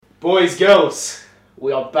Boys, girls,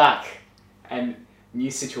 we are back, and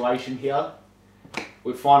new situation here.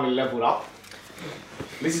 We've finally leveled up.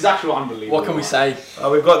 This is actually unbelievable. What can we say?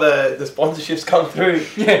 We've got the sponsorships come through.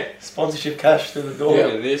 Yeah. Sponsorship cash through the door.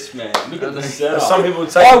 Look at this, man. Look at this setup. Some people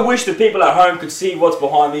would say... I wish the people at home could see what's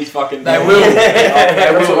behind these fucking... They will.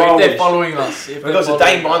 They will if they're wish. following us. We've got a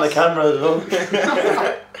Dane behind the camera as well.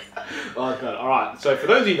 Oh god, alright. So for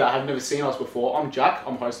those of you that have never seen us before, I'm Jack,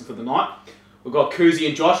 I'm hosting for the night. We've got Kouzi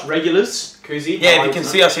and Josh, regulars. Kouzi. Yeah, if you can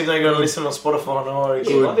see us, even though you're going to listen on Spotify, no worries.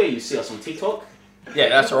 Yeah, not there, you see us on TikTok. Yeah,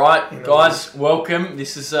 that's right. Guys, welcome.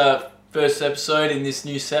 This is first episode in this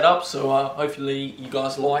new setup, so hopefully you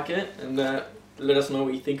guys like it and let us know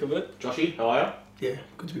what you think of it. Joshy, how are you? Yeah,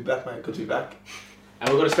 good to be back, mate. Good to be back.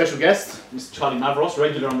 And we've got a special guest, Mr. Charlie MAVROS,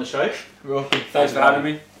 regular on the show. Welcome. Thanks for having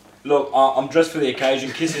me. Look, I'm dressed for the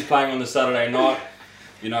occasion. Kiss is playing on the Saturday night.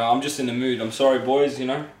 You know, I'm just in the mood. I'm sorry, boys, you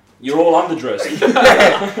know. You're all underdressed.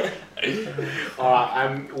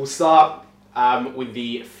 Alright, we'll start with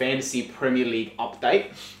the Fantasy Premier League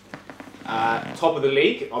update. Top of the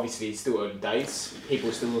league, obviously it's still early days.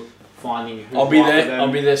 People are still finding who's I'll be there. them,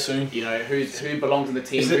 I'll be there soon. You know, who belongs in the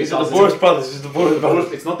team. Is who it the doesn't. Boris brothers? Is it the Boris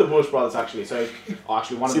brothers? It's not the Bush brothers actually. So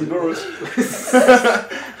actually one of them. Boris.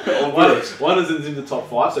 One of them's in the top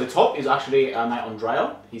 5. So top is actually mate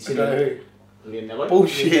Andrea. He's sitting. Leonello.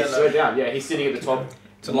 Bullshit. So down. Yeah, he's sitting at the top.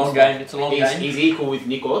 It's a long game. It's a long game. He's equal with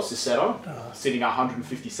Nikos Cicero, sitting at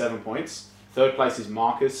 157 points. Third place is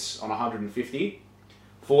Marcus on 150.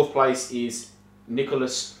 Fourth place is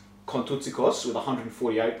Nicholas Kontoutzikos with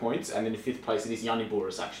 148 points, and then in 5th place it is Yanni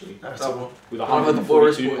Boris actually with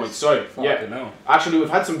 142 points. So actually we've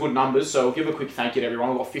had some good numbers. So I'll give a quick thank you to everyone.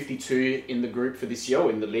 We've got 52 in the group for this year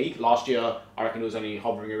in the league. Last year I reckon it was only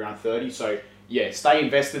hovering around 30. So yeah, stay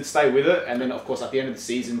invested, stay with it, and then of course at the end of the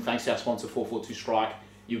season, thanks to our sponsor 442 Strike,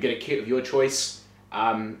 you'll get a kit of your choice.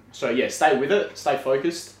 So yeah, stay with it, stay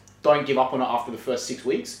focused. Don't give up on it after the first 6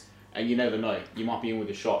 weeks, and you never know, you might be in with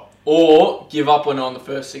a shot. Or give up on it on the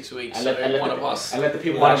first 6 weeks. And let one of us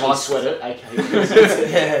people actually sweat it.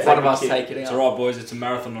 Okay. One of us take it out. It's alright, boys. It's a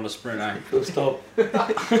marathon, not a sprint, eh? Full stop.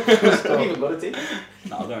 Have you even got a team?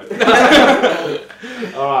 No, I don't.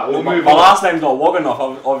 Alright, we'll move My on. last name's not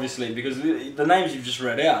Woganoff, obviously, because the names you've just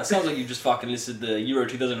read out, it sounds like you've just fucking listed the Euro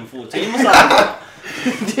 2014 or something.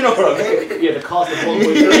 Do you know what I mean? Yeah, the cast of Bond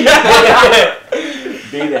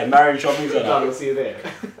Be there, Marion Shopping Centre. We'll see you there.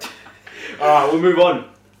 Alright, we'll move on.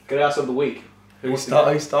 Get us of the week. Who wants to get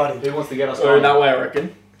us Go started? that way, I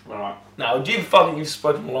reckon. Alright. Now, you've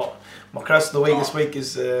spoken a lot. My curse of the week this week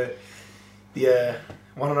is the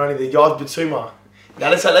one and only the Yard Bitsuma. Now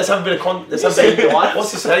let's have a bit of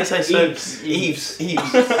what's this? How do you say Eves.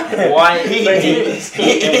 Why?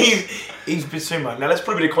 Eves Bitsuma. Now let's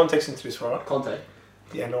put a bit of context into this, right? Conte.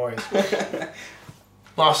 Yeah, no worries.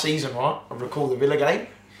 Last season, right, I recall the Villa game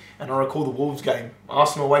and I recall the Wolves game.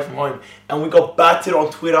 Arsenal away from home. And we got battered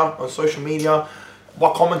on Twitter, on social media,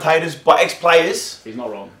 by commentators, by ex-players. He's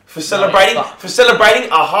not wrong. For celebrating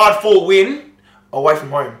a hard-fought win away from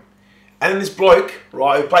home. And then this bloke,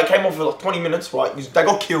 right, who came off for like 20 minutes, right, they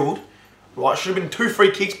got killed, right, should have been 2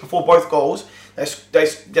 free kicks before both goals. They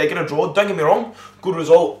get a draw. Don't get me wrong, good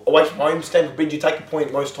result away from home. Stamford Bridge, you take a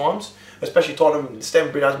point most times, especially Tottenham.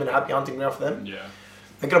 Stamford Bridge has been a happy hunting ground for them. Yeah.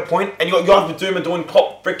 They get a point, and you got guys with Dooma doing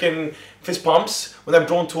pop freaking fist pumps when they've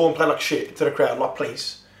drawn 2 and play like shit to the crowd. Like,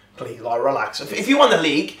 please, like, relax. If you won the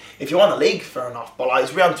league, fair enough. But like,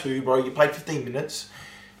 it's round 2, bro. You played 15 minutes.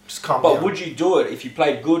 Just calm down. But would you do it if you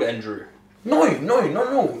played good and drew? No. You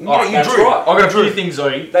That's drew. right. I got a few things,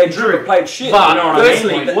 Zoe. They drew and played shit. But you know what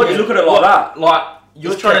firstly, I mean? What do you look at it like that? Like,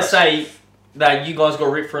 you're It's trying chaos. to say that you guys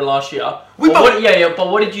got ripped for it last year. But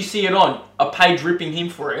what did you see it on? A page ripping him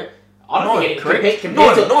for it? I don't think correct?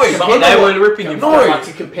 compared to They were ripping him for it. like,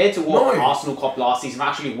 to compare to what Arsenal copped last season,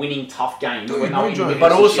 actually winning tough games. When they were in the middle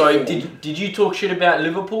But of also, shit form. did you talk shit about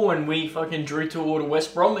Liverpool when we fucking drew toward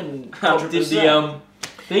West Brom and did 100%. the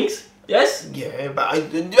things? Yes? Yeah,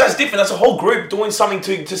 but that's different. That's a whole group doing something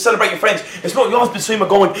to celebrate your friends. It's not yours, Basuma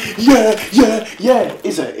going, yeah.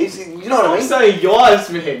 Is it? You know what I mean? Say yours,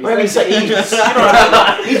 man. Maybe say you know what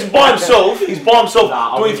I mean? He's by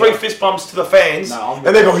himself doing 3 fist bumps to the fans,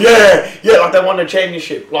 and they go, yeah, like they won the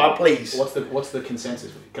championship. Like, please. What's the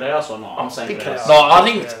consensus? Creas or not? I'm saying Creas. No, I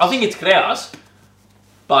think it's Creas.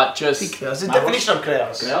 But just... There's a definition of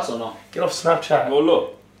Creas. Creas or not? Get off Snapchat. Well,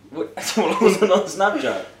 look. I wasn't on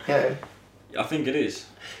Snapchat. Yeah. I think it is.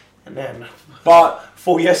 And then, But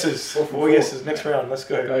 4 yeses. 4 yeses. Next round, let's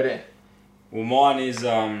go. Go there. well, mine is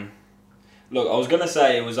look. I was gonna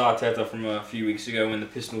say it was Arteta from a few weeks ago when the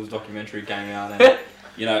Pistols documentary came out, and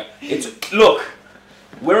you know, it's look.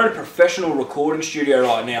 we're in a professional recording studio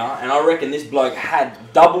right now, and I reckon this bloke had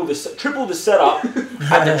triple the setup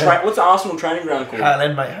at the what's the Arsenal training ground called?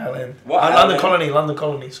 Howland, mate, Howland. What? London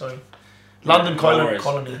Colony, sorry. London Colony.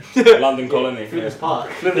 London Colony. Flinders Park.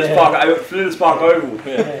 Flinders Park Oval.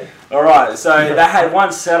 Yeah. All right. So they had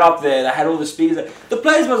one set up there. They had all the speakers there. The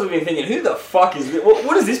players must have been thinking, "Who the fuck is this?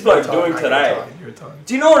 What is this bloke doing today?"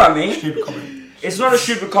 Do you know what I mean? Stupid comment. It's not a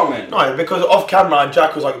stupid comment. No, because off camera,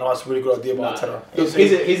 Jack was like, "No, it's a really good idea, but I'll tell her." I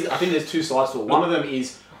think there's two sides to it. One of them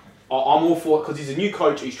is I'm all for it because he's a new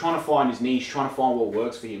coach. He's trying to find his niche, trying to find what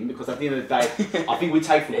works for him. Because at the end of the day, I think we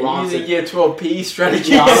take for granted. Using year 12 PE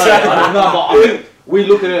strategy. Yeah, I know, but I think we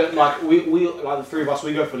look at it like we like the three of us.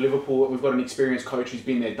 We go for Liverpool. We've got an experienced coach who's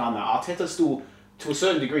been there, done that. Arteta's still, to a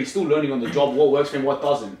certain degree, still learning on the job what works for him, what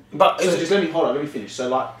doesn't. But so just let me finish. So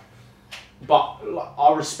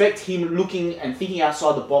I respect him looking and thinking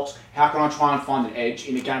outside the box. How can I try and find an edge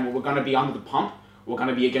in a game where we're going to be under the pump? We're going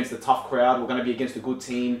to be against a tough crowd. We're going to be against a good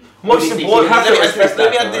team. Most importantly,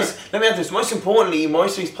 let me add this. Most importantly,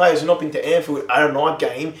 most of these players have not been to Anfield at a night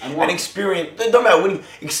game and experience. They don't matter winning.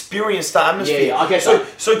 Experience the atmosphere. Yeah, I guess so.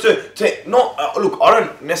 To not look, I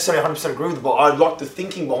don't necessarily 100% agree with it, but I like the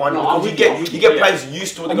thinking behind it because you get players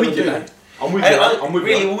used to what they're going to do. I'm with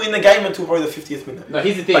you. We'll win the game until probably the 50th minute. No,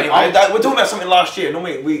 here's the thing. We're talking about something last year.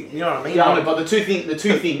 Normally, you know what I mean? Yeah, I know, but the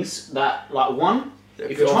two things that, like, one,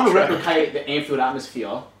 if you're trying to replicate the Anfield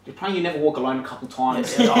atmosphere, you're playing You Never Walk Alone a couple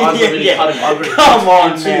times. Come on, man.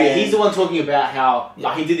 He's the one talking about how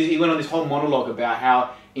he went on this whole monologue about how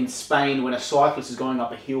in Spain when a cyclist is going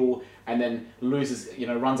up a hill and then loses,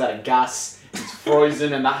 runs out of gas, it's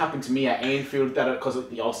frozen, and that happened to me at Anfield because I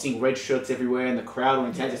was seeing red shirts everywhere and the crowd were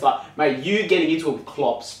intense. It's like, mate, you getting into a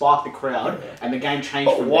Klopp sparked the crowd and the game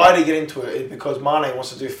changed. But why did he get into it? Because Mane wants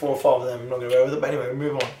to do 4 or 5 of them. I'm not going to go with it. But anyway,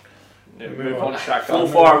 move on. Yeah, move on, Shaq.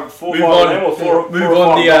 Move on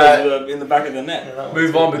in the back of the net.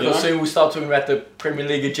 Move on because soon we'll start talking about the Premier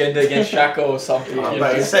League agenda against Xhaka or something. To be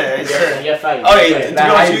honest,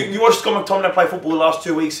 you watched Scott McTominay play football the last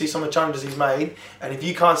 2 weeks, see some of the challenges he's made, and if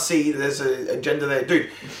you can't see there's an agenda there,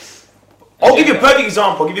 dude. I'll give you a perfect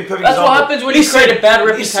example. That's what happens when you create a bad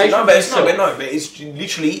reputation. But it's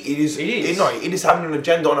literally it is having an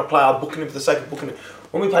agenda on a player, booking him for the sake of booking him.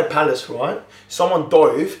 When we played Palace, right, someone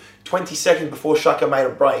dove 20 seconds before Xhaka made a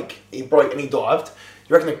break. He broke and he dived.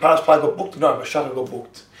 You reckon the Palace player got booked? No, but Xhaka got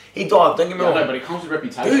booked. He dived, don't get me wrong. No, but it comes with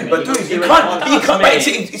reputation. Dude, you can't,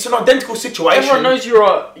 it's an identical situation. Everyone knows you're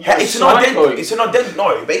a psycho. It's not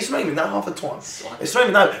even that half the time. It's not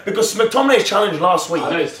even that, because McTominay's challenge last week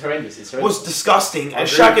it's horrendous. Was disgusting, and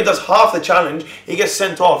Xhaka does half the challenge, he gets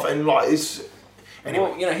sent off, and it's...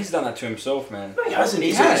 Anyway. Well, he's done that to himself, man. No, he hasn't.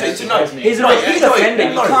 He's an offender. You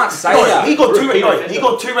can't say that. He got 2 red cards. He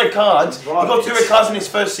got 2 red cards in his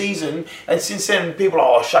first season, and since then people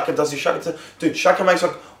are Xhaka does this. Dude, Xhaka makes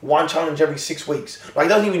like 1 challenge every 6 weeks. Like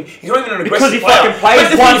he's not even an aggressive because he fucking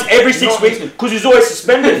plays once every 6 weeks because he's always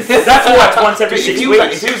suspended. That's why it's once every 6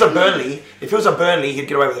 weeks. If he was at Burnley, he'd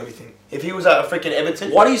get away with everything. If he was at a freaking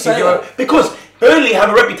Everton, why do you say that? Because Burnley have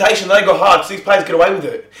a reputation. They go hard, so these players get away with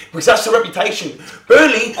it because that's the reputation.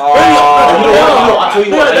 Burnley, I tell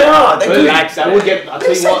you what, they are. They would get. I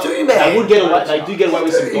tell you what, they would get away. They do get away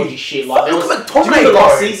with some dodgy shit. Like there was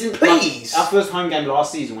last season, please. Our first home game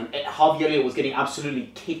last season when Harvey Elliott was getting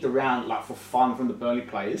absolutely kicked around like for fun from the Burnley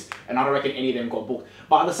players, and I don't reckon any of them got booked.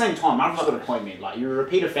 But at the same time, I've got a point, man. Like you're a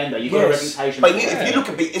repeat offender. You've got a reputation. But if you look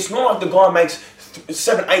at it, it's not like the guy makes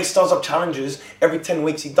 7, 8 stars up challenges every 10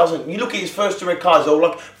 weeks. He doesn't. You look at his first 2 red cards, they were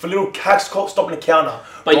like for little cats stopping the counter.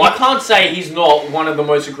 But you can't say he's not one of the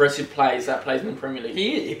most aggressive players that plays in the Premier League.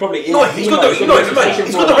 He probably is. No, he's got the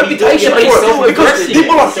reputation for it. Because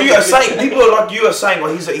people like you are saying,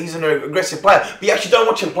 well, he's an aggressive player. But you actually don't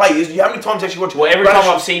watch him play. How many times actually watch him? Well, every time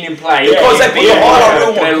I've seen him play, because they put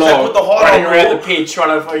the highlight rule the pitch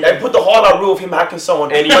trying to. They put the highlight rule of him hacking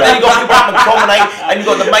someone. And then you got people like McTominay, and you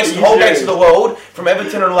got the Mason Holgates of the world from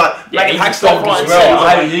Everton, and like making hack stuff right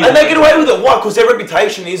and they get away with it. Why? Because their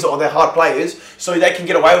reputation is, or they're hard players, so they can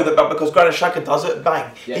get away with it. But because Granit Xhaka does it,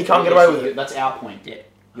 bang, he can't get away with it. That's our point. Yeah,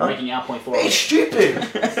 you're making our point for us. It's stupid.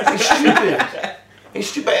 It's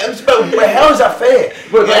stupid. But how is that fair?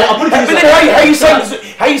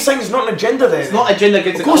 How are you saying there's not an agenda there? It's not agenda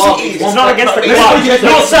against the club. Of course it is. It's not against the club. You're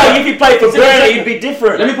not saying if you played for Burnley, it'd be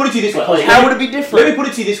different. Let me put it to you this way. How would it be different? Let me put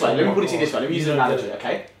it to you this way. Let me use an analogy,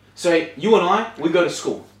 okay? So you and I, we go to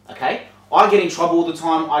school, okay? I get in trouble all the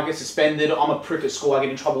time. I get suspended. I'm a prick at school. I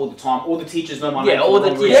get in trouble all the time. All the teachers know my name.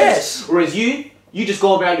 Yes. Whereas you just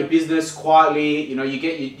go about your business quietly. You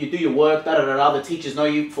do your work. The teachers know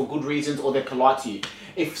you for good reasons, or they're polite to you.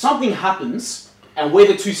 If something happens, and we're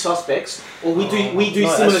the two suspects, or we do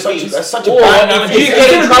similar things. That's such a or bad if analogy. you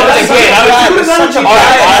get in trouble That's such a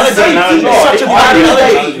bad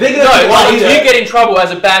analogy. If you get in trouble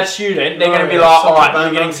as a bad student, they're going to be like, alright,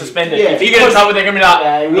 you're getting suspended. Yeah, if you get in trouble, they're going to be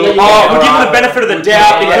like, we'll give him the benefit of the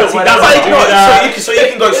doubt because he doesn't do that. So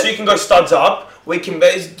you can go studs up. We can,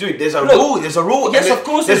 dude. There's a rule. There's a rule. Yes, of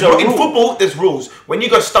course. There's a rule. In football, there's rules. When you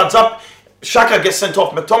go studs up, Shaka gets sent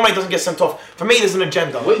off. McTominay doesn't get sent off. For me, there's an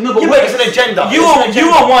agenda. There's an agenda. You're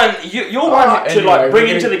one to like bring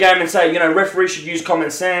into the game and say, referees should use common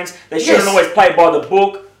sense. They shouldn't always play by the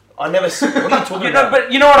book. I never. What are you talking about?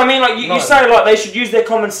 But you know what I mean. Like you say, like they should use their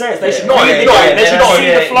common sense. They should read the game. They should see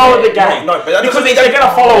the flow of the game. Because if they're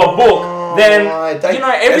gonna follow a book, then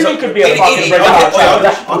everything could be a fucking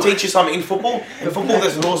breakdown. I'll teach you something. In football,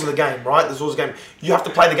 there's the laws of the game, right? There's laws of the game. You have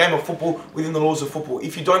to play the game of football within the laws of football.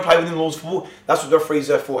 If you don't play within the laws of football, that's what the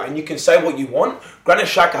referees are for. And you can say what you want. Granit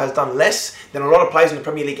Xhaka has done less than a lot of players in the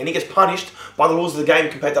Premier League, and he gets punished by the laws of the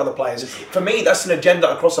game compared to other players. For me, that's an agenda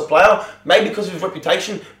across a player, maybe because of his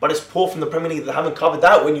reputation, but it's poor from the Premier League that haven't covered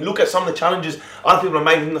that. When you look at some of the challenges other people have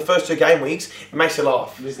made in the first 2 game weeks, it makes you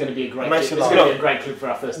laugh. This is going to be a great clip. This is going to be a great clip for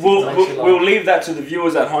our first. We'll leave that to the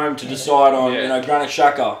viewers at home to decide on, Granit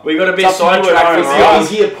Xhaka. We got to be sidetracked from Is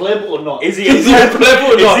he a pleb or not? Is he a pleb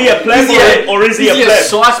or not? Is he a pleb or is he a pleb?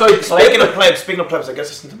 Psycho pleb. Speaking of plebs, I guess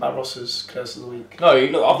listen to MAVROS' Curse of the Week. No,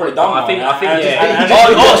 look, I've already done one. I think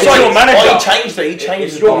your manager. He changed it. He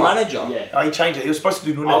changed it. Your manager. Yeah. He changed it. He was supposed to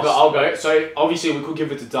do Nunes. I'll go. So obviously we could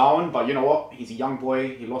give it to Darwin, but you know what? He's a young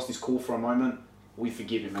boy. He lost his cool for a moment. We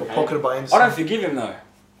forgive him. Okay? Pocketed by Anderson. I don't forgive him though.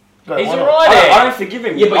 He's alright. I don't forgive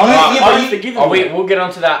him. I don't forgive him. We'll get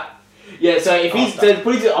onto that. Yeah, so if he's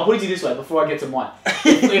I'll put it to you this way before I get to mine.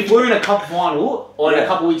 If we're in a cup final or in a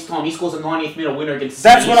couple of weeks' time, he scores a 90th minute winner against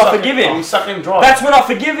City. That's when I forgive him. He's sucking him dry. That's when I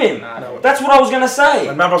forgive him. That's what I was gonna say.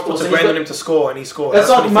 When MAVROS puts a grand on him to score and he scores. That's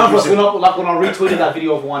like MAVROS when I retweeted that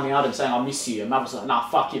video of Winding Out and saying I miss you, and MAVROS like, nah,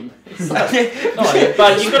 fuck him. But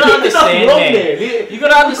you gotta understand, man. You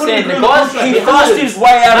gotta understand the guys. He forced his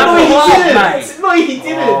way out of the club, mate. No, he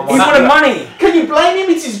didn't. He wanted money. Can you blame him?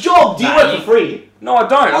 It's his job. Do you work for free? No, I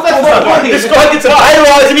don't. Well, that's not funny. This guy gets a pay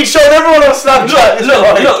rise and he's showing everyone on Snapchat.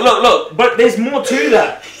 Look. But there's more to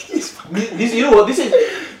that. You know what? This is.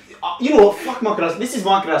 You know what? Fuck my Carrasco. This is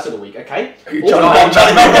my Carrasco of the week, okay? And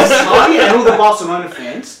all the Barcelona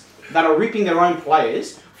fans that are ripping their own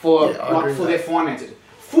players for their finances.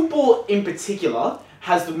 Football, in particular,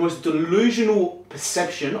 has the most delusional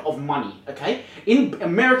perception of money. Okay, in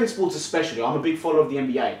American sports especially, I'm a big follower of the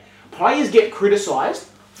NBA. Players get criticised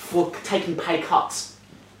for taking pay cuts.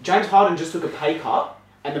 James Harden just took a pay cut,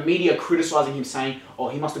 and the media criticising him, saying, "Oh,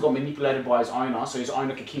 he must have got manipulated by his owner, so his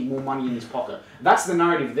owner could keep more money in his pocket." That's the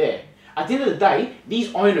narrative there. At the end of the day,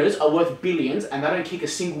 these owners are worth billions, and they don't kick a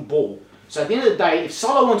single ball. So at the end of the day, if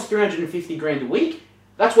Salah wants 350 grand a week,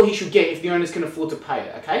 that's what he should get if the owners can afford to pay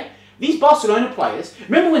it. Okay? These Barcelona players.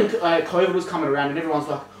 Remember when COVID was coming around, and everyone's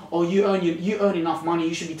like, "Oh, you earn enough money,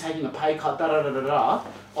 you should be taking a pay cut." Da da da da da.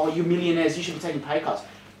 "Oh, you're millionaires, you should be taking pay cuts."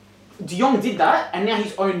 De Jong did that, and now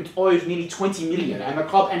he's owed nearly 20 million, and the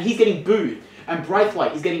club, and he's getting booed, and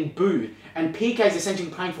Braithwaite is getting booed, and PK is essentially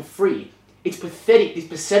playing for free. It's pathetic, this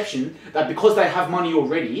perception that because they have money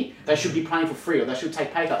already, they should be playing for free or they should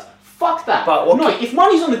take pay cuts. Fuck that. No, if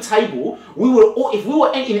money's on the table, if we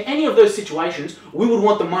were in any of those situations, we would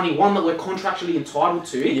want the money, one, that we're contractually entitled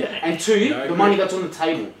to, and two, the money that's on the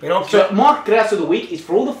table. So my Grass of the Week is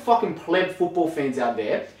for all the fucking pleb football fans out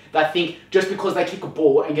there that think just because they kick a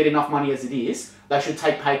ball and get enough money as it is, they should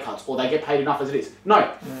take pay cuts or they get paid enough as it is.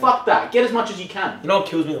 No, fuck that. Get as much as you can. You know what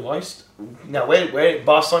kills me the most? Now, where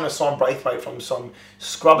Barcelona signed Braithwaite from some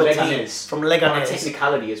scrubber team from Leganés.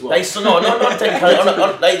 Technicality as well. Not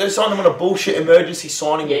technicality. They signed him on a bullshit emergency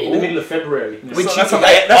signing. Yeah, in the middle of February. That's some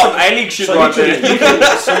A-League shit right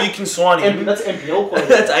there. So you can sign him. That's MPL quality.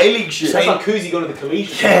 That's A-League shit. That's like Kouzi going to the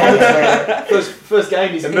collegiate. First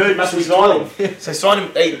game, he's emergency signing. So signed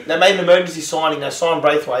him. They made an emergency signing. They signed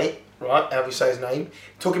Braithwaite. Right, however you say his name.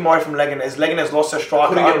 Took him away from Leganés. Leganés lost their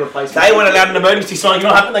striker. Couldn't get a replacement. They weren't allowed an emergency signing. You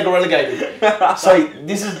know what happened? They got relegated. So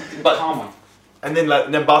this is karma. And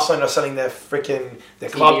then Barcelona are selling their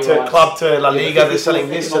club to La Liga. They're selling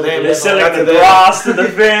this to them. They're selling the grass to the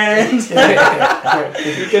fans. I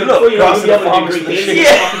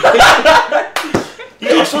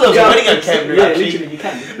saw there was a wedding on Camp Nou. Literally, you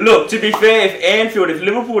can. Look, to be fair, if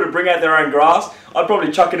Liverpool were to bring out their own grass, I'd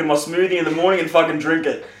probably chuck it in my smoothie in the morning and fucking drink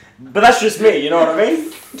it. But that's just me, you know what I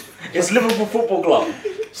mean? It's Liverpool Football Club.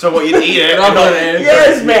 So what, you'd eat it?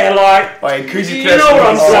 Yes, man, like... Wait, Kouzi, you know what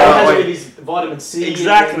I'm saying? With his vitamin C.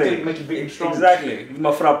 Exactly. Make you big and strong. Exactly.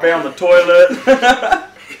 My frappe on the toilet.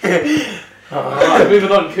 Alright,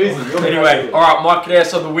 moving on, Kouzi. Anyway, alright, my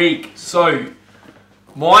Cadouse of the week. So,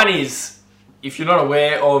 mine is, if you're not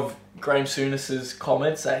aware of Graham Souness's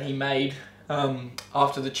comments that he made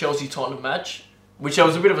after the Chelsea-Tottenham match, which there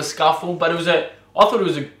was a bit of a scuffle, but I thought it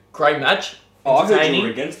was a great match. Oh, I heard you were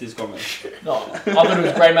against this comment. No, I thought it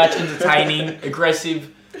was a great match, entertaining,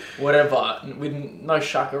 aggressive, whatever, with no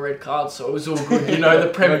Shaka red cards, so it was all good. You know, the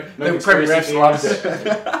Premier refs loves it.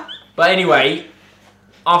 But anyway,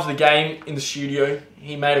 after the game in the studio,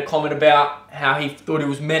 he made a comment about how he thought it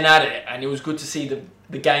was men at it, and it was good to see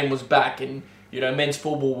the game was back, and you know, men's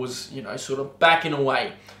football was, you know, sort of back in a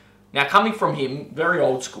way. Now, coming from him, very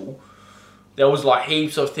old school. There was like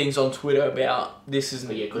heaps of things on Twitter about this isn't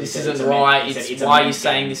right. It's why are you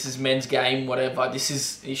saying this is men's game? Whatever. It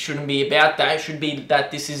shouldn't be about that. It should be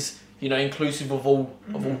that this is, you know, inclusive of all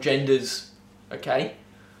genders. Okay.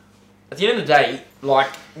 At the end of the day, like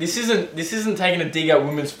this isn't taking a dig at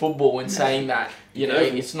women's football and saying that, you know,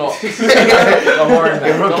 it's not. Don't worry,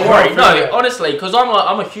 man. Don't worry. No, honestly, because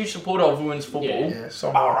I'm a huge supporter of women's football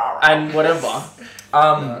and whatever.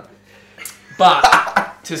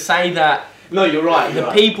 But to say that. No, you're right.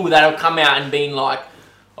 The people that have come out and been like,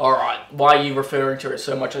 all right, why are you referring to it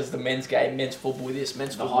so much as the men's game, men's football this,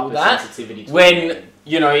 men's football that? When,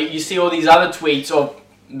 you know, you see all these other tweets of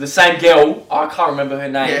the same girl, I can't remember her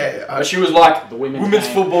name, but she was like, the women's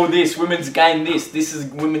football this, women's game this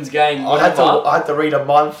is women's game, whatever. I had to read a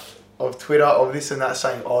month of Twitter of this and that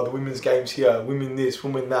saying, oh, the women's game's here, women this,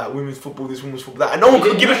 women that, women's football this, women's football that, and no one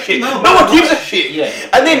could give a shit. No one gives a shit. Yeah.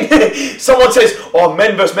 And then someone says, oh,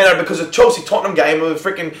 men versus men, because of Chelsea Tottenham game, with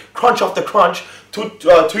freaking crunch after crunch,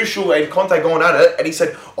 Tuchel and Conte going at it, and he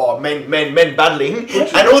said, oh, men battling,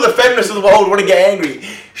 and all the feminists of the world want to get angry.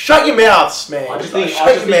 Shut your mouths, man. I just think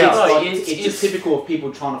it's just typical of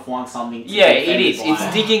people trying to find something. Yeah, it is.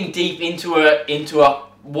 It's digging deep into a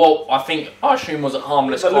what I assume was a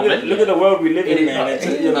harmless comment. Look at the world we live in, man.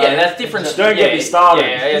 You know, yeah, that's different. Don't get me started.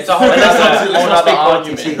 Yeah, it's a whole other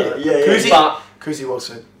argument. Kouzi, well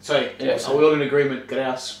said. So, are we all in agreement?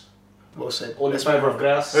 Grouse. Well said. All in favour of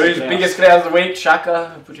Grouse. Who's the biggest Grouse of the week?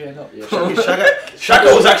 Shaka. Put your hand up. Yeah,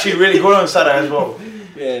 Shaka was actually really good on Saturday as well.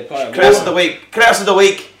 Yeah, Grouse of the week. Grouse of the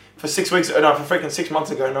week. For 6 weeks, no, for freaking 6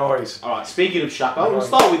 months ago, no worries. Alright, speaking of Shaka, we'll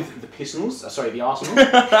start with the Pistons. The Arsenal.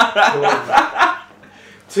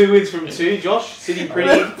 2 wins from 2, Josh. Sitting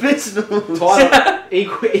pretty.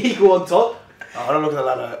 Equal on top. I don't look at the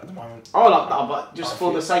ladder at the moment. Oh, like that, but just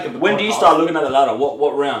for the sake of the When do you start looking at the ladder?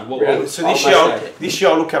 What round? So this year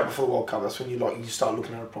I'll look at before the World Cup. That's when you start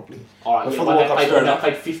looking at it properly. Alright, before the World Cup. They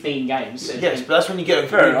played 15 games. Yes, but that's when you get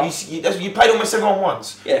you played almost everyone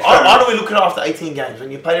once. Yeah, I don't really look at it after 18 games.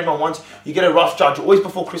 When you played everyone once, you get a rough judge always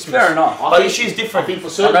before Christmas. Fair enough. But this year's different. I think for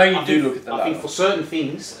certain, I know you do look at the ladder. I think for certain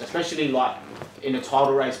things, especially like in a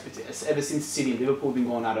title race, ever since City and Liverpool have been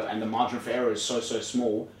going at it, and the margin for error is so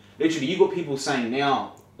small. Literally, you got people saying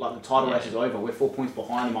now, like the title race is over. We're 4 points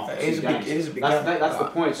behind them after 6 games. It is a big game. That's the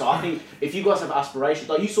point. So I think if you guys have aspirations,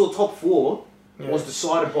 like you saw, top 4 was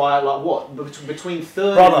decided by like what between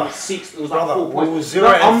 3rd and 6th. It was like 4 points. We were 0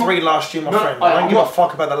 and 3 last year, my friend. I don't give a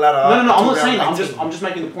fuck about the ladder. No, I'm not saying that. I'm just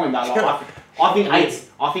making the point that like, I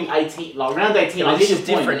think 18, like round 18. This is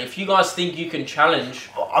different. If you guys think you can challenge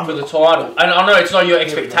for the title, and I know it's not your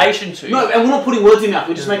expectation to. No, and we're not putting words in mouth.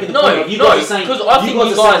 We're just making the point. You guys are saying because I think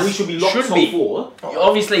you guys we should be locked top 4.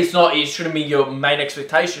 Obviously, it's not. It shouldn't be your main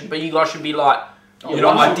expectation, but you guys should be like, you know,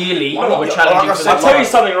 ideally we're challenging for the title. I'll tell you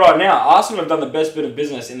something right now. Arsenal have done the best bit of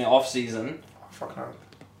business in their off season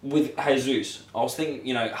with Jesus. I was thinking,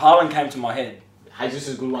 you know, Haaland came to my head. Jesus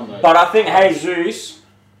is a good one though. But I think Jesus.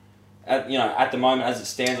 At the moment as it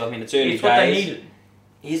stands, I mean, it's early days. What they needed.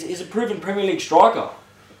 He's a proven Premier League striker.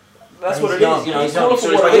 That's what it is. You know,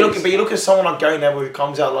 but you look at someone like Gary Neville who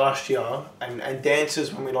comes out last year and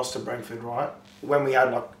dances when we lost to Brentford, right? When we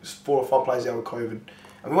had like 4 or 5 players out with COVID.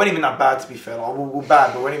 And we weren't even that bad, to be fair. Like, we're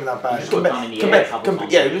bad, but we weren't even that bad.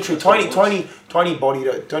 Literally, Tony bodied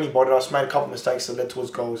us, made a couple of mistakes that led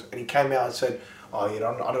towards goals, and he came out and said, oh, I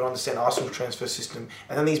don't understand Arsenal's transfer system.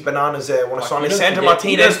 And then these bananas there want to sign Lisandro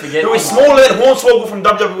Martinez, who is smaller than Hornswoggle from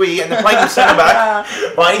WWE, and they're playing him centre back.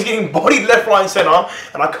 Right, he's getting bodied left, right, and centre.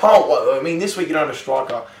 And I can't. I mean, this week you don't have a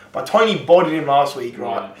striker, but Tony bodied him last week,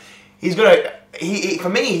 right? Yeah. He's gonna. For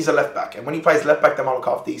me, he's a left back, and when he plays left back, they might look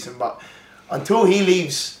half decent. But until he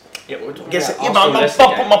leaves. My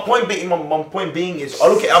point being is, I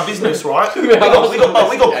look at our business, right? we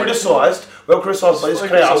got criticised. We got criticised by this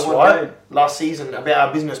chaos, right? Last season about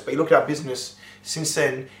our business, but you look at our business since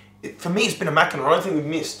then. For me, it's been immaculate. I don't think we've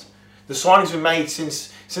missed the signings we've made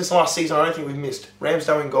since last season. I don't think we've missed.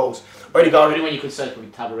 Ramsdale in goals. The only one you could say would be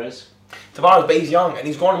Tavares. Tavares, but he's young and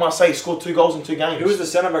he's gone to Marseille. He scored 2 goals in 2 games. Who was the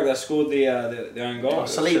centre back that scored the own goal?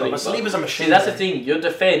 Saliba. But Saliba's a machine. See, that's the thing. Your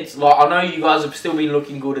defence, like I know you guys have still been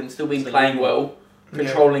looking good and still been playing well,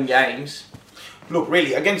 controlling games. Look,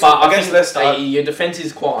 really against But Leicester, your defence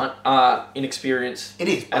is quite inexperienced. it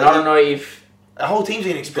is. And I don't know if the whole team's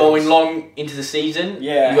inexperienced. going long into the season,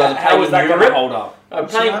 Yeah, you guys are how playing is in that going to Europe. hold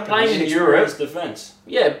up? Playing in Europe, defence.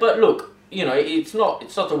 yeah. But look, you know, it's not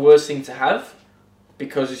the worst thing to have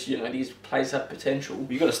because you know these players have potential.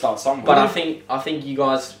 You got to start somewhere. But I think you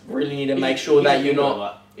guys really need to make sure that you're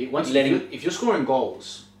not letting. If you're scoring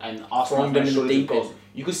goals and Arsenal Throwing them in the deep goals, end.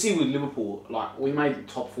 you could see with Liverpool, like we made the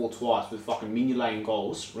top 4 twice with fucking Mignolet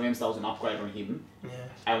goals. Ramsdale's an upgrade on him,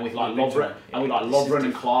 and with like Lovren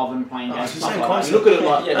and Klavan playing games. It's the same Like concept. you look at it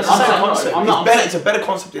like Yeah, That's the same concept. I'm It's a better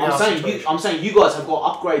concept in our situation. I'm saying you guys have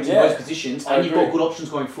got upgrades in Yeah, those positions, I and you've agree. got good options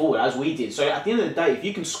going forward as we did. So at the end of the day, if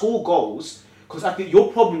you can score goals, because I think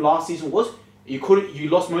your problem last season was you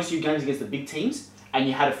lost most of your games against the big teams, and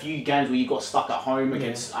you had a few games where you got stuck at home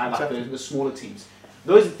against exactly. the smaller teams.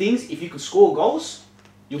 Those are things. If you can score goals,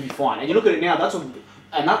 you'll be fine. And you look at it now.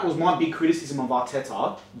 That was my big criticism of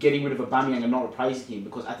Arteta, getting rid of Aubameyang and not replacing him.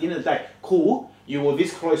 Because at the end of the day, cool, you were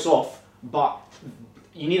this close off, but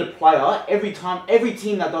you need a player. Every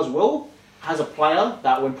team that does well has a player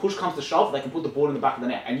that when push comes to shove, they can put the ball in the back of the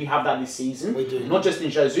net. And you have that this season. We do. Not just in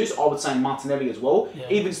Jesus, I would say Martinelli as well. Yeah.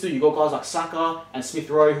 Even still, you've got guys like Saka and Smith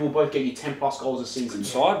Rowe who will both get you 10 plus goals a season.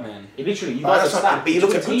 Side, man. Literally, you But guys are stacked. you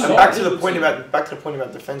look at Team. and back to It's a the point team.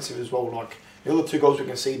 about defensive as well. Like the other 2 goals we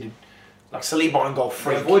conceded, like Saliba on goal,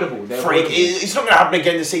 freak. They're avoidable. Freak. It's not going to happen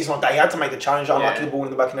again this season like that. He had to make the challenge. Unlucky the ball in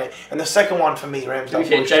the back of the net. And the second one for me, Ramsdale. To be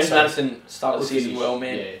fair, James Madison. Madison started the season well,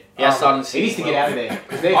 man. Yeah. He has started the He needs season to get well. out of there.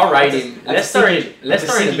 'Cause they're- I rate him. that's Leicester a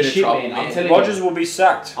in a bit of shit, trouble, man. I'm man. telling you. Rodgers will be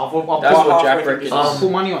sacked. I'll That's put what halfway Jack through reckons. the I'll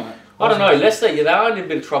put money on it. I don't know. Leicester, yeah, they are in a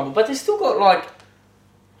bit of trouble, but they still got like.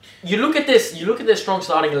 You look at their strong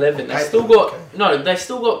starting 11. They still got they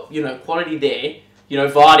still got quality there. You know,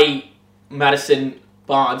 Vardy, Madison,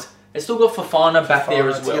 Barnes. They still got Fofana back there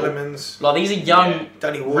as well. Tielemans, Like these are young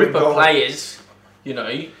Danny Ward in ripper goal. players. You know,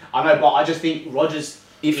 I know, but I just think Rodgers.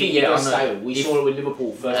 if he goes I know. stale. We saw it with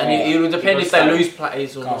Liverpool first. And it will depend if they lose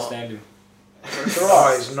players or Can't not. stand him.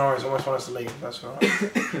 Norris almost want us to leave. That's all right.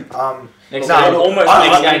 Next No, game. look, almost I-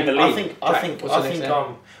 next I- game in the I league. think, What's the next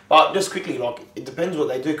game? but just quickly, like, it depends what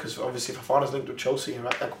they do, because obviously Fofana's linked with Chelsea, and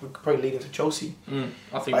that could probably lead into Chelsea.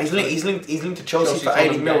 I think But he's linked to Chelsea for Chelsea's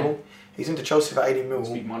 80 on mil. game. He's into Chelsea for 80 It's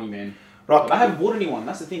mil. big money, man. Right, But they haven't bought anyone.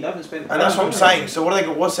 That's the thing. They haven't spent. and that's what I'm saying. So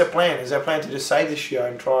what's their plan? Is their plan to just save this year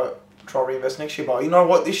and try reinvest next year? But you know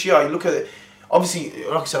what? This year, you look at it. Obviously,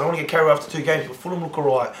 like I said, I want to get carried away after 2 games, but Fulham look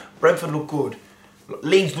alright. Brentford look good.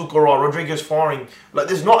 Leeds look alright. Rodriguez firing. Like,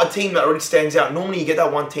 there's not a team that really stands out. Normally, you get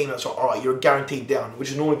that one team that's like, alright, you're guaranteed down, which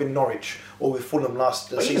has normally been Norwich or with Fulham last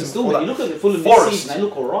But even season. still, before man, that. you look at Fulham Forest. this season. They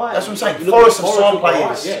look alright. That's what I'm saying. You look Forest at have some look alright,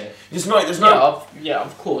 players. Yeah. There's no.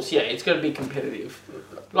 Of course, yeah, it's going to be competitive.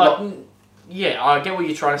 Yeah, I get what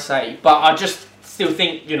you're trying to say, but I just still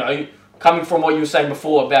think, coming from what you were saying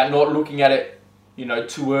before about not looking at it,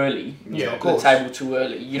 too early. Yeah, of the course. table too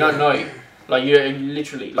early. You don't know. Like, you're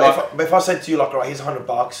literally... But if I said to you, like, right, here's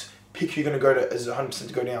 $100, pick who you're going to go to as 100%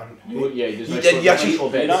 to go down. Yeah, there's no You sure- actually- no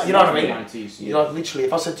sure bet. you know what I mean? Guarantees, You know, literally,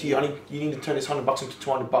 if I said to you, you need to turn this $100 into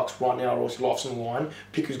 $200 right now, or else your life's on the line.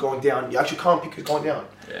 Pick who's going down. You actually can't pick who's going down.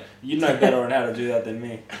 You know better on how to do that than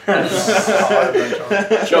me.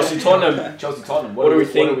 Chelsea, Tottenham. Chelsea-Tottenham. What do we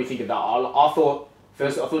think? What do we think of that? I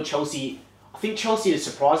thought Chelsea. I think Chelsea is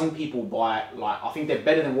surprising people by I think they're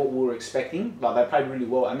better than what we were expecting. Like they played really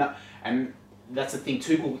well, and that's the thing.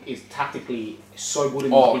 Tuchel is tactically so good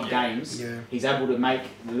in these big games. Yeah. He's able to make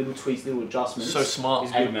the little tweaks, little adjustments. So smart.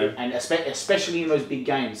 He's good, man. And especially in those big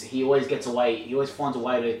games, he always gets away. He always finds a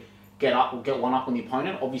way to get one up on the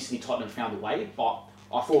opponent. Obviously, Tottenham found a way, but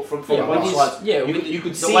I thought from both sides, you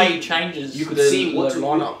could the see way it changes. you could the see what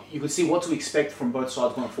lineup. you could see what to expect from both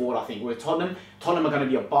sides going forward. I think where Tottenham are going to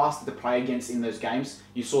be a bastard to play against in those games.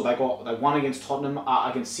 You saw they won against Tottenham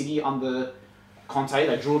against City under Conte.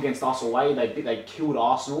 They drew against us away. They killed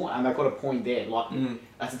Arsenal and they got a point there.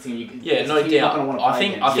 That's the thing. No doubt. I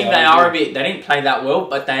think they are a bit. They didn't play that well,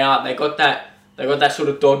 but they are. They got that sort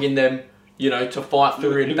of dog in them. To fight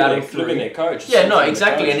through and battle through. Look at their coach. Yeah, no,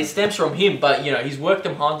 exactly, and it stems from him. But he's worked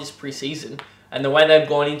them hard this pre-season, and the way they've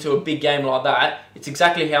gone into a big game like that, it's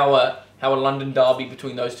exactly how a London derby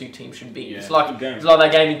between those two teams should be. Yeah, it's like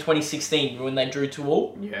that game in 2016 when they drew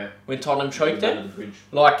 2-2. Yeah. When Tottenham choked Down it. to the bridge.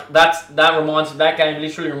 Like that game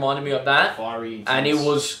literally reminded me of that, Fiery. and it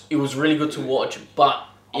was really good to watch. But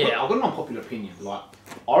I've got an unpopular opinion.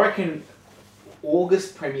 I reckon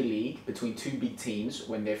August Premier League between two big teams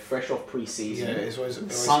when they're fresh off pre-season, it's always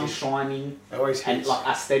sun hits. shining, It always and hits. like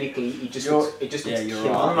aesthetically, it just You're- looks, it just yeah, looks you're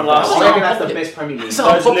killer. right. Remember last I reckon season- that's the best Premier League. So-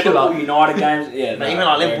 Those Unpopular. Liverpool United games, yeah. Like, even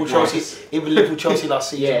like Liverpool yeah. Chelsea, even Liverpool Chelsea last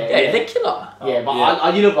season. Yeah, they're killer. Yeah, but yeah.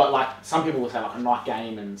 I you know, but like some people would say like a night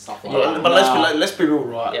game and stuff like But, that. but Nah. let's be real,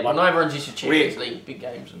 right? Yeah, but not everyone's used to Champions League, big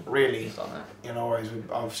games and Really, stuff like that. you know, always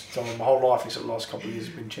I've done my whole life except the last couple of years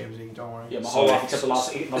have been Champions League. Don't worry. Yeah, my whole life except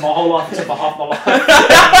my whole life except for half my life.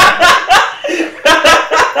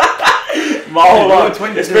 My whole Yeah, life,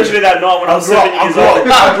 22. especially that night when I was 7 years old.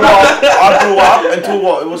 I grew up until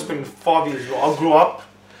what? It was been 5 years. I grew up.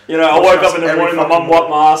 You know, I woke up in the Every morning, my fucking mum wiped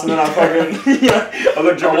my ass, and then I fucking, you know, I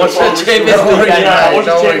got drunk. watched the Champions League game, I watched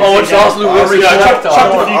the don't worry. Champions I League watched game. Arsenal I win was, every chucked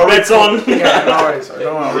quarter. a few bets on. Yeah, no worries. I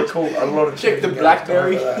don't know. I recall a lot of Check the Champions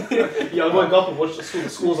Blackberry. games, don't worry about that. Yeah, I woke up and watched the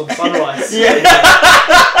scores on sunrise.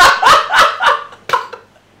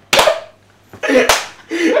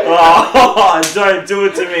 Oh, don't do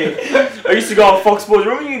it to me. I used to go on Fox Sports.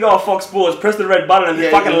 Remember you could go on Fox Sports, press the red button, and the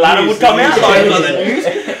Yeah, fucking the ladder news, would come the out, news. like the news,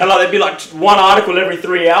 and like there'd be like one article every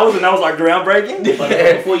 3 hours, and that was like groundbreaking.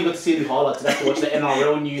 But before you got to see the highlights, you have to watch the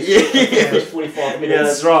NRL news Yeah. for the first 45 minutes. Yeah,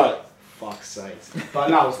 that's right. Fuck's sakes. But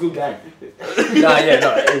no, it was a good game.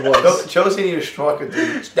 It was. Chelsea need a striker,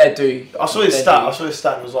 dude. They do. I saw his They stat. do. I saw his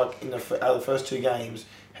stat. It was like out of the first 2 games,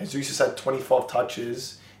 Jesus has had 25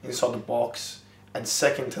 touches inside the box, and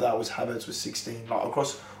second to that was Havertz with 16. Like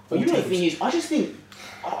across all But you know the teams. thing is, I just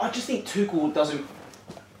think Tuchel doesn't.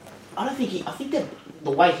 I don't think he. I think that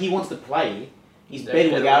the way he wants to play, he's They're better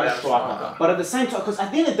better without a without a striker. striker. But at the same time, because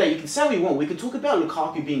at the end of the day, you can say what you want. We can talk about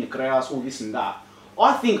Lukaku being a grass, all this and that.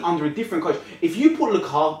 I think under a different coach, if you put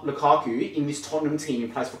Lukaku in this Tottenham team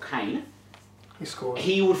in place for Kane, He scored.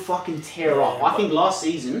 he would fucking tear Yeah, up. I but- think last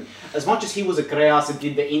season, as much as he was a grass and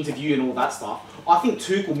did the interview and all that stuff, I think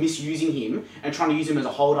Tuchel misusing him and trying to use him as a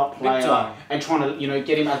hold-up player time. and trying to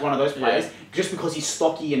get him as one of those players just because he's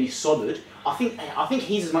stocky and he's solid. I think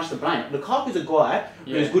he's as much to blame. Lukaku's a guy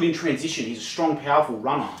who's good in transition. He's a strong, powerful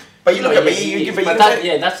runner. But you look at Yeah, me. he You, is. but But you that, say-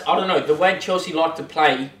 yeah, that's I don't know the way Chelsea like to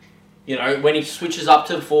play. You know, when he switches up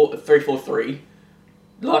to 3-4-3,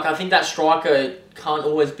 like I think that striker can't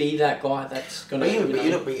always be that guy that's gonna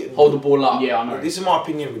hold the ball up. Yeah, I know. This is my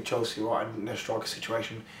opinion with Chelsea, right, in their striker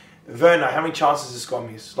situation. Werner, how many chances has this guy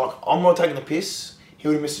missed? Like, I'm not taking the piss. He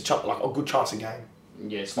would have missed a good chance a game.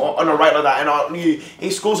 Yeah, it's not. On a rate like that. And he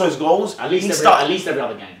scores those goals. At least he's every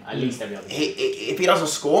other game. At least every other game. If he doesn't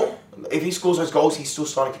score, if he scores those goals, he's still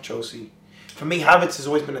starting for Chelsea. For me, Havertz has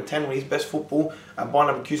always been a 10 when he's best football. And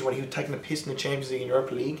Bayern Leverkusen, when he was taking the piss in the Champions League and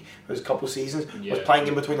Europa League for his couple of seasons, was playing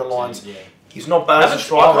in between the lines. Yeah. He's not bad as a Havertz,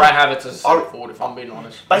 striker. Right, Havertz is forward, if I'm being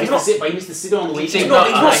honest. But he's not. But he needs to sit on the weekend. He's not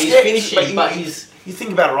he's scared, finishing, but you- he's You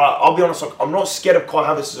think about it, right? I'll be honest. Like, I'm not scared of Kai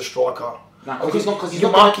Havertz as a striker. No, because he's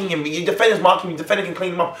You're not marking him. Your defender's marking him. Your defender can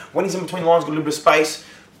clean him up when he's in between the lines. Got a little bit of space.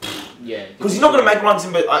 Yeah. Because he's not going to make runs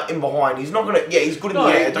in behind. He's not going to. Yeah, he's good in the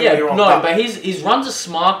air. Don't get me wrong. but his runs are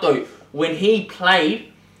smart though. When he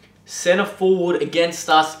played centre forward against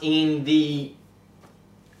us in the,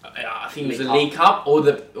 I think it was League the League Cup or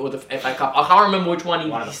the FA Cup. I can't remember which one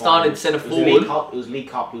One of he the started finals. centre It was League forward. Cup. It was League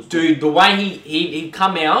Cup. It was Dude, the way he'd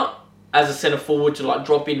come out as a centre forward to like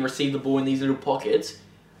drop in, receive the ball in these little pockets,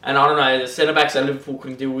 and I don't know, the centre backs at Liverpool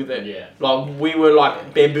couldn't deal with it. Yeah. Like we were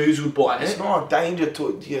like bamboozled by It's it. not a danger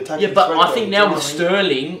to your attacking. Yeah, but threat, I though. think Do now you know with what I mean?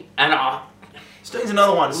 Sterling and Sterling's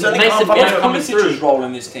another one. Sterling Mason can't Mount fucking- coming Kovacic through. role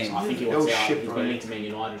in this team. I think he Oh, wants out. shit, He's bro. been linked to Man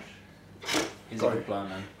United. He's a good player,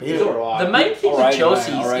 man. But He's yeah, alright. the main thing with Alright,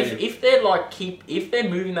 Chelsea mate, alright. is if they're like if they're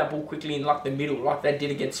moving that ball quickly in like the middle, like they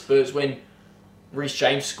did against Spurs when Reece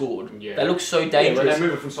James scored, Yeah. they look so Yeah, when dangerous. they're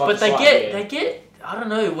moving from side But to they side, get I don't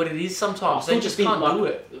know what it is sometimes. I They still just think, can't like, do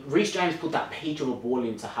it. Reece James put that peach of a ball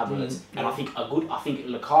into Havertz, and I think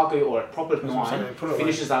Lukaku or a proper what I'm saying, nine put it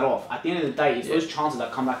finishes that off. At the end of the day, it's those chances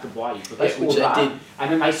that come back to bite you. But they Yeah, scored which they that, did.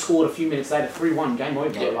 and then they scored a few minutes later, 3-1, game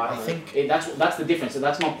over. Yeah, like, I think- that's the difference. So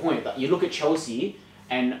that's my point. That you look at Chelsea,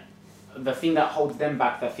 and the thing that holds them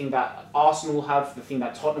back, the thing that Arsenal have, the thing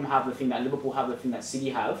that Tottenham have, the thing that Liverpool have, the thing that City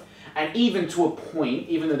have, and even to a point,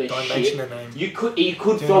 even though they're Don't shit, mention their name. you could Do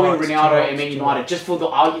throw not, in do Ronaldo not, and Man do United not. just for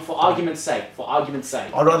argument's sake. For argument's sake.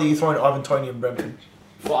 I'd rather you throw in Ivan Toney and Brentford.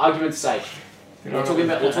 For argument's sake. We're talking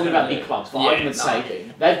about big clubs. For Yeah, argument's no, sake, okay.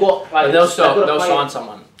 they've got But players. they'll sign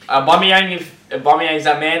someone. Aubameyang, if Aubameyang's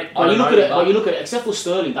that man, I When you don't look know, at it, but- when you look at it, except for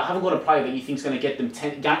Sterling, they haven't got a player that you think's going to get them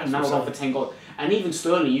nailed on for 10 goals. And even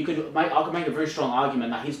Sterling, I could make a very strong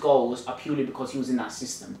argument that his goals are purely because he was in that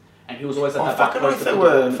system. and he was always at Oh, that back fucking oath post. they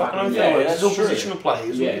were. Fucking oath they were. that's It's all true. positional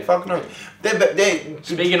players. Yeah. Fucking oath. They're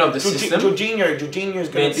Speaking of the system, Jorginho's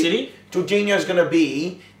going Man to be. City. Jorginho's going to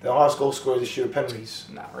be the highest goal scorer this year of penalties.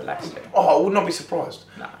 Nah, relax there. Oh, I would not be surprised.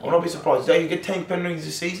 Nah, I would not be surprised. They get 10 penalties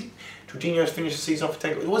this season. Jorginho's finished the season off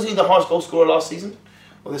with 10. Wasn't he the highest goal scorer last season?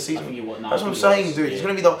 Or this I season? think he was. No, That's I what I'm think he saying, was, dude. yeah. He's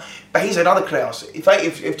going to be the. But he's another Klaus.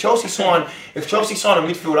 If Chelsea sign a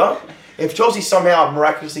midfielder, if Chelsea somehow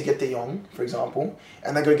miraculously get De Jong, for example,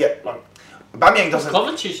 and they go get like Aubameyang Was doesn't.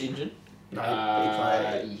 Kovacic injured? No, he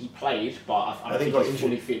played. He played, but I I don't think think he got he's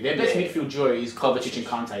fully fit. Their best Yeah. midfield duo is Kovacic and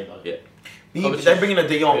Kante, though. Yeah. They bring in a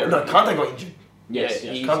De Jong. Yeah. No, Kante got injured. Yes,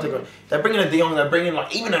 Yeah, yes. he- Kante got. They bring in a De Jong. They bring in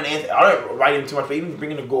like even an Anthony. I don't rate him too much, but even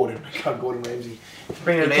bring in a Gordon. Gordon Ramsay.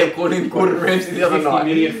 Bring in He an kept Gordon Ramsay the other 50 night.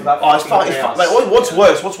 million for that. Oh, it's fucking fine. Klaus. Like, what's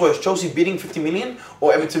worse? What's worse? Chelsea bidding 50 million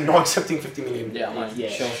or Everton not accepting 50 million? Yeah, mate. Yeah,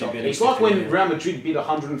 Chelsea shocking. bidding It's like 50 when million. Real Madrid bid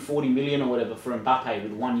 140 million or whatever for Mbappe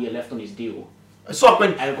with 1 year left on his deal, It's like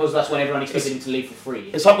when and because that's when everyone expected him to leave for free.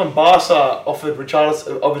 it's like when Barca offered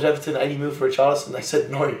Everton 80 mil for Richarlison. They said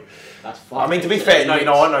no. That's fine. I mean, to be fair,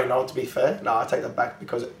 no. To be fair, no, I take that back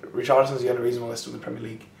because Richarlison's the only reason why they're still in the Premier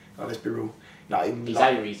League. No, let's be real. No, He's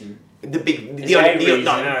like, a reason. the It's a reason.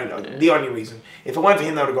 no. The only reason. If it weren't for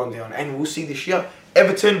him, they would have gone down. And we'll see this year.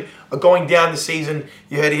 Everton are going down this season.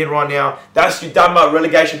 You heard it here right now. That's your done about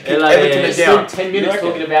relegation pick. LA, Everton yeah. are Spent down. 10 minutes reckon?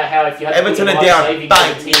 talking about how if you had Everton to are put down. savings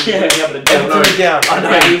Bang. on the team, you wouldn't be able to do it. Everton are down. I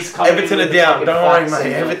know he's coming Everton in are with down. the Don't worry,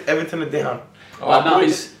 fucking mate. facts. Everton are down. Alright, no,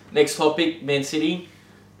 boys. Next topic, Man City.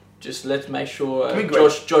 Just let's make sure Can we go-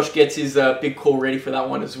 Josh gets his big call ready for that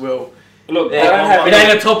one as well. Look, they Yeah, don't have it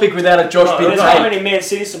ain't a topic without a Josh No, big There's no, not take. many Man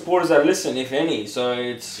City supporters that listen, if any. So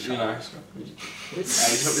it's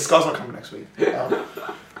This guy's not coming next week.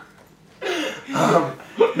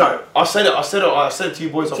 No, I said it to you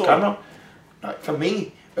boys off all. camera. No, for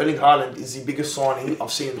me, Erling Haaland is the biggest signing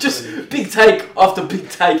I've seen in the Just Premier League. big take after big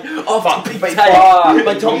take after big but- take.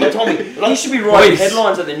 But tell me, He should be writing Boys.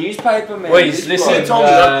 headlines at the newspaper, man. Boys, This listen, bloke. tell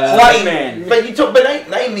me, White man. but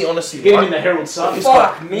name me honestly. Get him right? in the Herald Sun.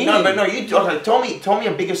 Fuck me. No, but no, tell me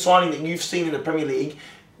a bigger signing that you've seen in the Premier League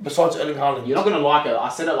besides Erling Haaland. You're not gonna like it. I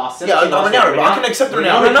said it last. Yeah, Ronaldo. I can accept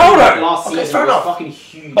Ronaldo. Last Okay, season fair was enough. fucking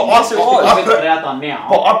huge. But It's I done now.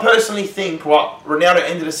 But I personally think, right, Ronaldo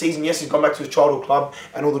ended the season, yes, he's gone back to his childhood club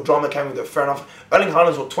and all the drama came with it, fair enough. Erling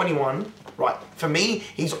Haaland's 21, right? For me,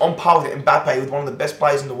 he's on par with Mbappe, with one of the best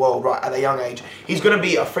players in the world, right, at a young age. He's going to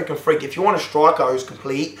be a freaking freak. If you want a striker who's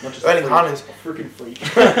complete, Not just Erling a Haaland's... freaking freak.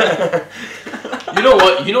 You know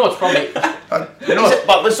what? You know what's probably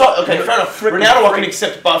But besides, okay, fair enough. freaking Ronaldo I can freak.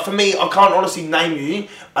 accept, but for me, I can't honestly name you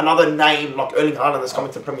another name like Erling Haaland that's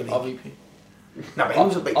coming to the Premier League. RVP. No, but he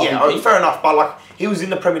was a bit, RVP. fair enough, but like, he was in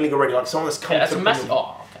the Premier League already, like someone that's coming Yeah, that's to a the massive. Premier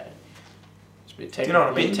League. Oh, okay. It's a bit you technical. know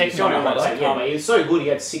what I mean? Bit technical, Yeah, mate. mate, he's so good. He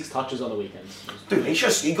had 6 touches on the weekends. Dude,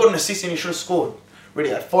 he got an assist and he should have scored. Really,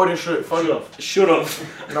 Foden should have. Should have.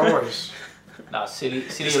 No worries. Nah, City.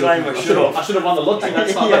 Disclaimer, are looking- should have. I should have won the lottery that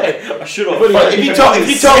time. Yeah, I should have. But if you told me, right?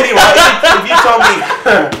 If you told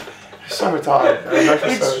me, so retired.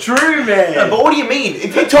 It's true, man. No, but what do you mean?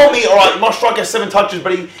 If you told me, all right, my striker has 7 touches,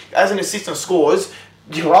 but he has an assist and scores,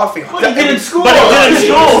 you're laughing. But he didn't score. But he didn't He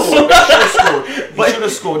score. He should have scored. He should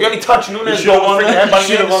have scored. The only touch Nunes Should have won freaking headbutting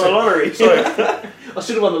the Anderson. lottery. Sorry. I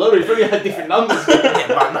should have won the lottery. Probably had different numbers. Yeah,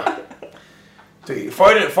 but no. Dude,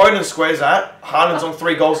 Foden squares that. Haaland's on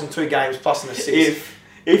 3 goals in 2 games plus an assist.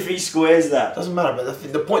 If he squares that. Doesn't matter, but the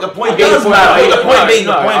point It being, does matter. the point being,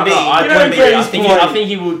 I You don't think get I his think point. I think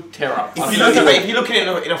he would tear up. if you look at it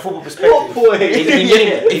in a football What perspective, point?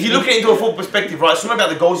 if you look at it into a football perspective, right, it's not about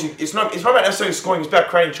the goals. It's not about necessarily scoring. It's about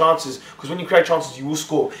creating chances. Because when you create chances, you will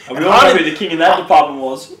score. And we all know who the king in that department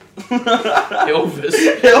was. Elvis.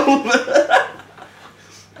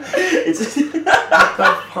 It's What the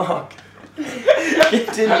fuck?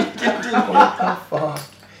 continue. What the fuck?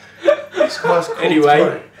 This guy's cooked, Anyway.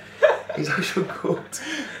 bro. He's actually cooked.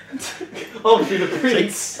 Oh, you're the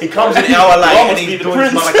prince. He comes an hour late and Obviously he's the doing his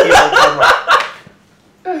prince. Malakir on camera.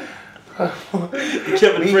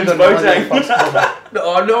 Kevin We Prince don't know what the Boateng. fuck's going on.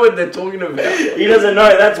 No, I know what they're talking about. He doesn't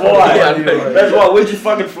know, that's why. Yeah, I know. That's why. We're just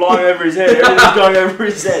fucking flying over his head. Everything's going over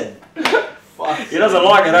his head. Fuck. He doesn't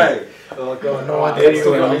like it, eh? Oh god, No no idea.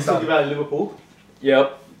 idea. Let's talk about Liverpool.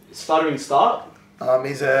 Yep. Stuttering start.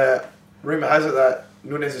 He's a rumour has it that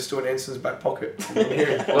Nunes is still in Anson's back pocket.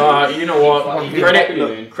 You know what? He's Credit, happy,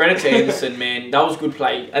 man. credit to Anderson, man. That was good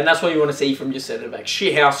play, and that's what you want to see from your centre back.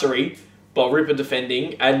 Shithousery, but Ripper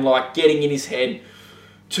defending and like getting in his head.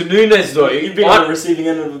 To Nunes though, You've been on the receiving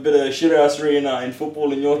end of a bit of shithousery in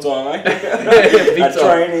football in your time, eh? Big At time.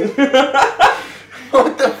 training.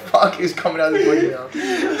 What the fuck is coming out of the body now?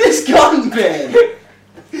 This gun, man!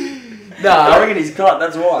 I reckon he's cut,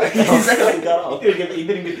 that's why. He's actually cut off. He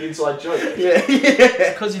didn't get the inside joke. Yeah.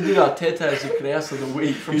 Because he did Arteta as a Grouse of the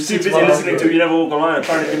week. From You're too busy listening to You Never Walk Alone,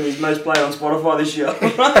 trying to get him his most play on Spotify this year.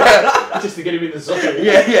 Just to get him in the zone.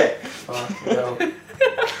 Yeah.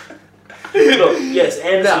 Look, yes,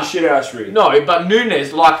 Anderson shit-assery. No, but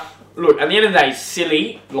Nunes, like, look, at the end of the day, he's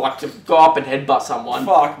silly, like, to go up and headbutt someone.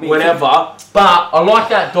 Fuck me. Whatever. But I like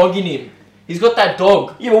that dog in him. He's got that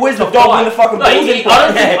dog. Yeah, but where's the dog when the fucking No, ball's I in don't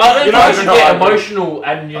play? think you should no, get I agree. emotional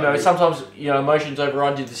and, you know, sometimes, you know, emotions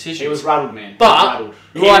override your decisions. He was rattled, man. But,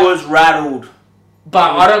 He was rattled.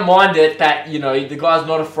 But I don't mind it that, you know, the guy's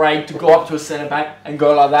not afraid to go up to a centre-back and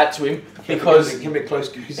go like that to him because... Keep it close,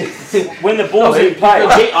 Kouzi. When the ball's in play.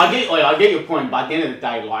 I get your point, but at the end of the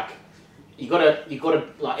day, like, you gotta,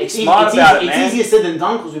 like, it's easier said than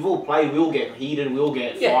done because we've all played, we all get heated, we all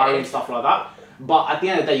get fiery and stuff like that. But at the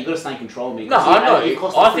end of the day, you gotta stay in control of me. No, I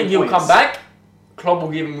know. I think he'll come back. Klopp will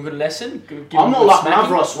give him a good lesson. I'm not like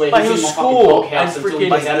MAVROS where but he's he'll in my score fucking doghouse and until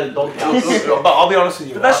he's out of the doghouse. But I'll be honest with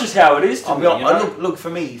you. But that's just how it is to me, you know? Look, for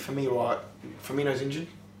me, right, Firmino's injured.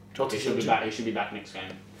 He Jota's should be injured. back. He should be back next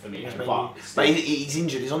game for me. Yes, But he's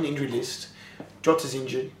injured. He's on the injury list. Jota's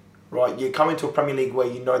injured. Right, you come into a Premier League where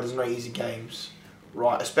you know there's no easy games.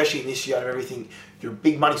 Right, especially in this year of everything. You're a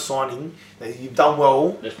big money signing. You've done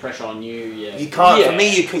well. there's pressure on you. Yeah. You can't. For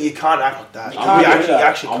me, you can't act like that. can't do that.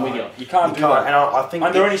 actually I'm can't. with You can't do that. And I think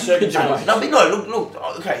Under any circumstances. No, but no. Look.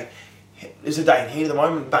 Okay. There's a day in heat of the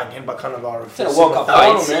moment. Bang, headbutt Cannavaro. It's in a World Cup Oh,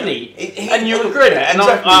 final, it's man. silly. He- And you regret it. And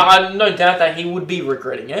Exactly. I no doubt that he would be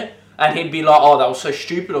regretting it. And he'd be like, oh, that was so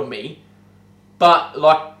stupid of me. But,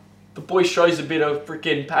 like, the boy shows a bit of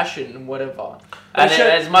freaking passion and whatever. And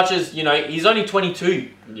as much as, you know, he's only 22.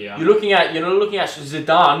 Yeah. You're looking at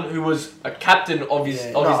Zidane, who was a captain of his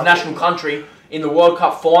national country in the World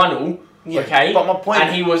Cup final. Yeah, Okay. but my point-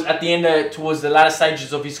 and he was at the end towards the latter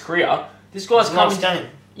stages of his career. This guy's coming. game.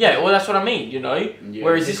 Yeah, well, that's what I mean. You know, Yeah,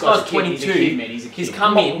 whereas this guy's 22. 22. He's a kid. He's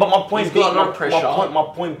come in. But my point he's being, got a lot of pressure. my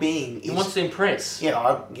point being is He wants to impress.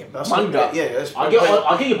 that's Manga. that's I my get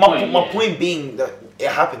point. your My point. my yeah. point being that it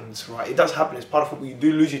happens, right? It does happen. It's part of football. You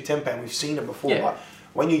do lose your temper, and we've seen it before. Yeah. Like,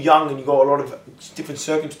 when you're young and you got a lot of different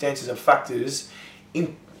circumstances and factors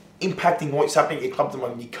impacting what's happening at your club at the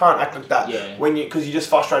moment, you can't act like that. Yeah. Because you're just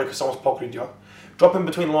frustrated because someone's pocketed you. Drop in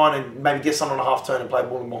between the line and maybe get someone on a half turn and play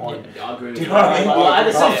ball in behind. Yeah, I agree with Do you you. know what I mean? Like, at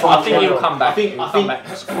the same I time, think he'll come back. I think He'll come back.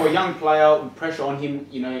 for a young player with pressure on him,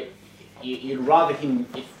 you know, you'd rather him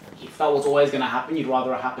if that was always going to happen, you'd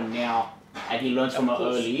rather it happen now and he learns from it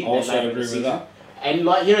early than later in the season. And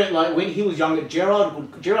like when he was younger,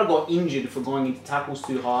 Gerrard got injured for going into tackles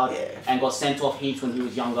too hard and got sent off heaps when he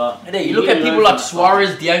was younger. And then you look at people like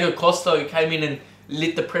Suarez, Diego Costa, who came in and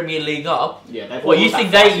lit the Premier League up. Yeah, Well, you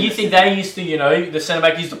think they used to, you know, the centre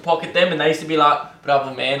back used to pocket them, and they used to be like,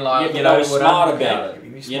 brother man, like, you know, smart whatever. about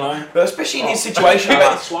it. You know, But especially in this situation,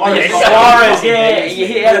 Suarez, Suarez, he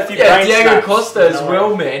had a few Yeah, brain Diego snaps, Costa as you know.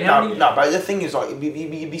 well, man. How many? No, but the thing is, like,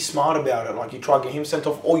 you'd be smart about it. Like, you try and get him sent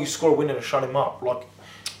off, or you score a winner and shut him up. Like,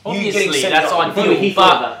 you getting Obviously, sent that's off- ideal, he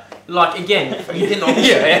but thought like again, He didn't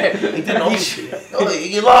obviously. yeah. He didn't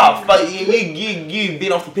obviously. You laugh, but you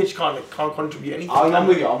being off the pitch can't contribute anything. I'm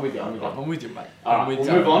with you. I'm with you, mate. Alright, I'm with we'll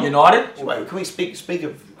you. move on. United. Wait, can we speak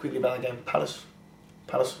of quickly about the game?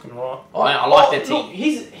 Palace looking alright. Oh, yeah, I like that Look, team.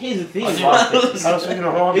 here's the thing. I do right? like that team. Palace looking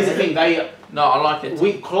alright. Here's the thing. No, I like that team.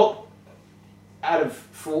 We Klopp, out of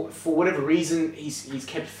for whatever reason, he's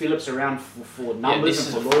kept Phillips around for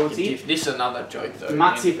numbers and for loyalty. This is another joke though.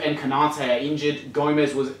 Matip and Kanate are injured.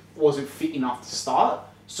 Gomez wasn't fit enough to start,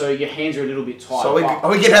 so your hands are a little bit tight. So But-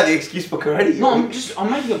 are we getting out the excuse book already? no,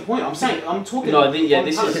 I'm making a point. I'm saying I'm talking. No, on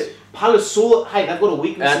this Palace. is- Palace saw. Hey, they've got a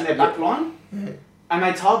weakness in their yeah. back line. And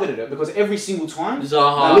they targeted it because every single time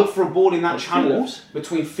Zaha. they look for a ball in that And channel Phillips.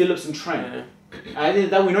 between Phillips and Trent. Yeah. And at the end of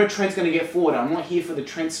the day, we know Trent's going to get forward. I'm not here for the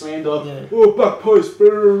Trent slander. Yeah. Oh, back post.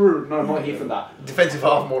 No, I'm not here for that. Defensive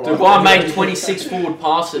half more The like. guy made 26 forward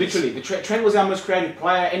passes. Literally, Trent was our most creative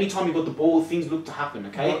player. Anytime he got the ball, things looked to happen.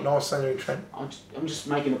 Okay, No one's saying Trent. I'm just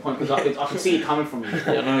making a point because I can see it coming from you.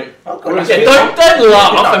 You know. Whereas Yeah, Phillips- don't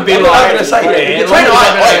laugh and be I'm like, not gonna say yeah, Trent.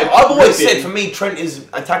 like, I've always rip it. said for me, Trent is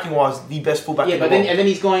attacking wise the best fullback. Yeah, in but the then world. and then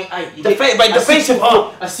he's going. Hey, you Defe- get but defensive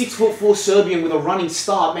half. a 6'4" Serbian with a running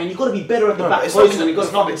start, man. You got to be better at the No, back it's post not- than you got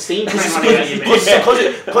it's to not- fucking steam. Because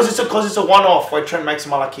it's a one-off where Trent makes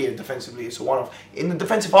Malakia defensively. It's a one-off. In the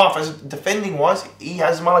defensive half, as defending wise, he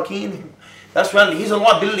has Malaki in him. That's reality. He's a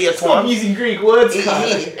liability at Stop times. using Greek words. He-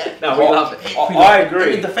 No, we love it. I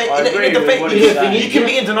agree. In a I agree with what defense, he's saying. you can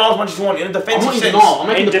be in denial as much as you want. In a I'm defensive not sense, even I'm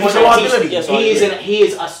making the point defensive that liability. Yes, I he is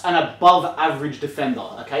agree. an above average defender.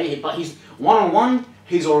 Okay, but he's one-on-one.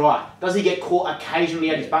 He's alright. Does he get caught occasionally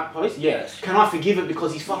at his back post? Yes. Can I forgive it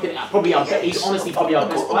because he's fucking probably our best? He's honestly probably our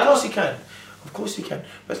best player. Of course he can. Of course he can.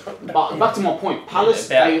 But back to my point, Palace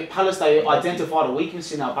they identified a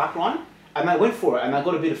weakness in our back line and they went for it and they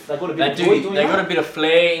got a bit of They got a bit of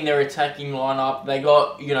flair in their attacking lineup. They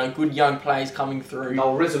got good young players coming through. They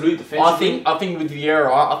were resolute defensively. I think with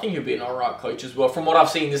Vieira, I think he'll be an alright coach as well. From what I've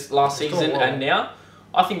seen this last season and now,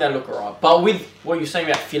 I think they look alright. But with what you're saying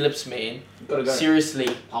about Phillips, man, gotta go. seriously,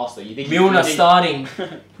 Pastor, you think Milner starting.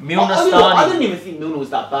 I didn't even think Milner was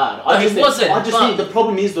that bad. I just think the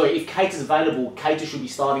problem is though, if Keita is available, Keita should be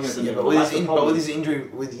starting as a but with his injury,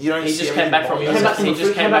 he just came back from illness.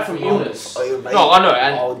 He came back from illness. No, I know,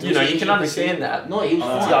 and you can understand that. No, he was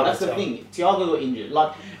fine. That's the thing. Thiago got injured.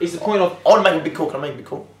 Like, it's the point of. I want to make a big call. Can I make a big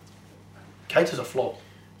call? Keita's a flop.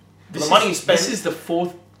 The money he spent. This is the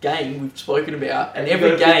fourth game we've spoken about, and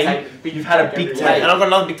every game you've had a big take. And I've got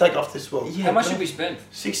another big take after this as well. Yeah, how much did we spend?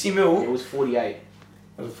 60 mil. It was 48.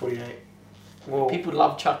 Was it 48? Well, people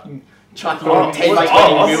love chucking well, 10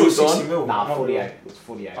 I mils thought on. 60 mil. Nah, 48. It was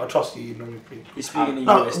 48. I trust you. Normally You're speaking in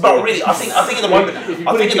no, US. but really, I think at the moment,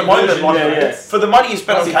 like, for the money you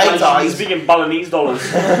spent on Keita, He's speaking Balinese dollars.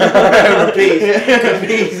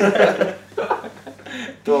 rupees.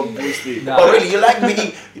 Dog boosted. But really,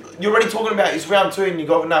 you're already talking about it's round 2 and you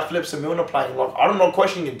got now Phillips and Milner playing. Like, I'm not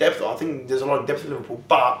questioning your depth. I think there's a lot of depth in Liverpool,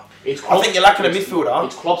 but I think you're lacking a midfielder.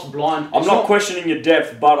 It's Klopp's blind. I'm not questioning your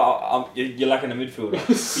depth, but you're lacking a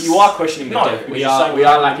midfielder. You are questioning your depth. We are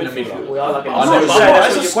lacking a midfielder. We are lacking.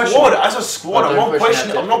 As a squad,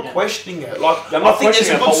 I'm not questioning it. Like, I'm not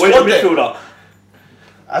questioning it, but where's your midfielder?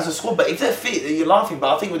 As a squad, but if they're fit, you're laughing.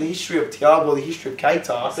 But I think with the history of Thiago, the history of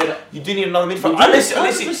Keita, you do need another midfielder.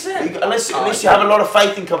 Unless you have a lot of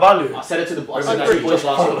faith in Cavallo. I said it to the boys last week.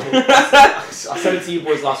 I said it to you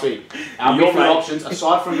boys last week. Our midfield options,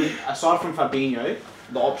 aside from Fabinho,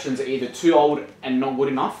 the options are either too old and not good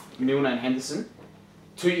enough, Milner and Henderson,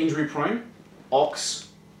 too injury prone, Ox,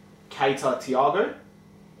 Keita, Thiago,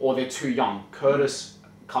 or they're too young, Curtis,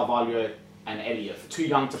 Carvalho, and Elliott, too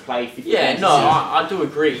young to play 50 Yeah, games no, a season. I do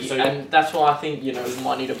agree, and that's why I think we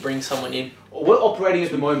might need to bring someone in. We're operating at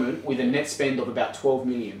the moment with a net spend of about 12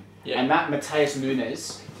 million, Yeah. and that Mateus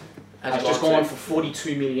Nunes has just gone for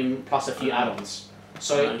 42 million plus a few add-ons.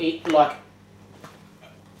 So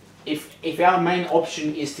if our main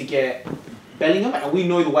option is to get Bellingham, and we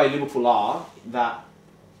know the way Liverpool are, that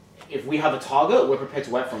if we have a target, we're prepared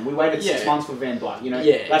to wait for him. We waited 6 months for Van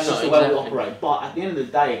Dijk. That's just the way we operate. But at the end of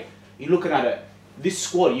the day, you're looking at it, this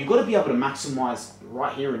squad, you've got to be able to maximise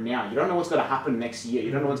right here and now. You don't know what's going to happen next year. You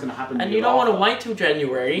don't know what's going to happen. And you don't want to wait till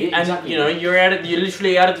January. Yeah, exactly. And you're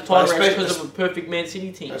literally out of the title race because of a perfect Man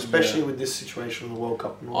City team. Especially with this situation with the World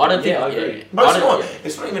Cup. And all I don't think. I agree. But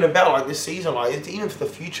it's not even about like this season. Like it's even for the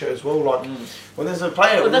future as well. Like when there's a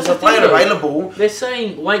player, available. They're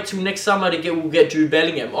saying wait till next summer we'll get Jude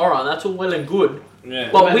Bellingham. All right, that's all well and good.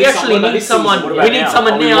 Yeah. But we actually need someone. We need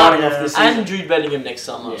someone now and Jude Bellingham next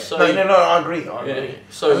summer. Yeah. So No, I agree.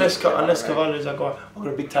 So unless Cavallo's that guy, I've got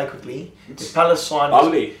a big take quickly. If Palace sign,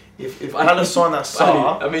 if Palace sign that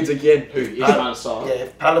Sarr, that means again who is Sarr? Yeah,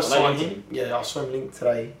 if Palace sign him, I saw him linked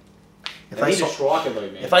today. If they need a striker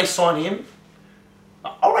though, man. If they sign him,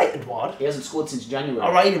 I'll rate Edouard. He hasn't scored since January.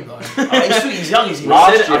 I'll rate him though. He's young. He's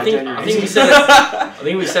I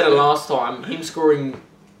think we said it last time. Him scoring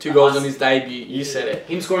 2 goals on his debut. You said it.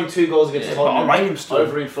 Him scoring 2 goals against Tottenham. I'll rate him still.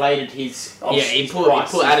 Overinflated his. He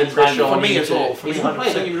put added pressure on me as well. He's not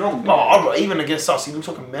playing. Don't get me wrong. No, even against us, he looks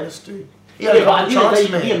like a menace, dude. Yeah, but at the end of the day, you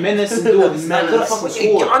can be a menace and do all this.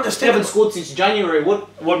 You haven't scored since January.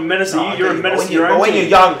 What menace are you? You're a menace to your own own team.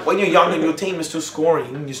 team. When you're young and your team is still scoring,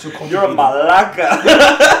 you're still contributing. You're a malaka.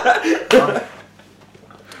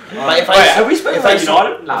 Have we spoken about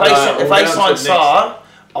United? If they sign Sarr,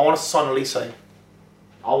 I want us to sign Elise.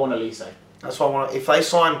 I want Elise. That's what I want. If they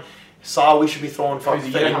sign Sarr, we should be throwing fucking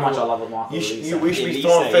 30 mil. You know how much I love Marco We should be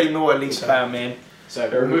throwing 30 mil at Elise. Man. So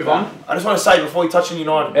we'll move on. I just want to say before we touch on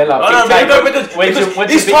United. Because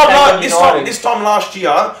this time last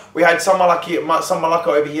year, we had some malaka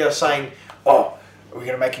over here saying, "Oh, we're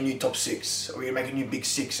going to make a new top 6. We're going to make a new big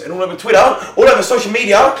 6." And all over Twitter, all over social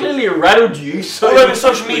media. Clearly it rattled you. All over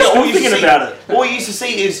social media, all you used to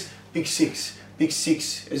see is big 6. Big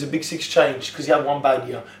 6. There's a big 6 change because you had one bad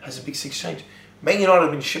year. Has a big 6 change. Man United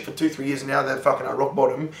have been shit for 2-3 years now. They're fucking at rock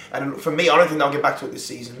bottom. And for me, I don't think they'll get back to it this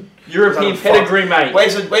season. European pedigree, mate.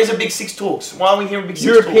 Where's the big 6 talks? Why are we hearing big 6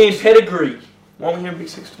 European talks? pedigree. Why are we hearing big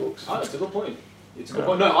 6 talks? Oh, that's a good point. It's a good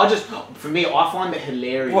point. No, for me, I find it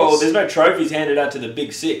hilarious. Well, there's no trophies handed out to the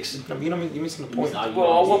big six. No, you're missing the point.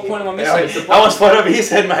 Well, what point am I Yeah, missing? that was fun over his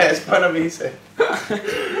head, mate. It's fun over his head.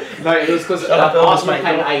 No, it was because Arsenal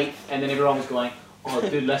came 8th, and then everyone was going, "Oh,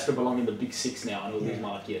 dude, Leicester belong in the big six now," and all these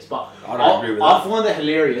like, yes, but I don't agree with I that. find it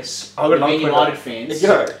hilarious. I would love Man to put United that. fans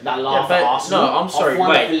Yeah. that laugh but at Arsenal. no, I'm sorry, I find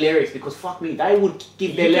wait. it hilarious because fuck me, they would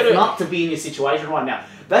give their You left gotta- nut to be in your situation right now.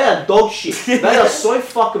 They are dog shit. They are so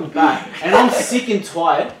fucking bad, and I'm sick and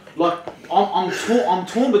tired. Like I'm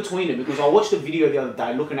torn between it because I watched a video the other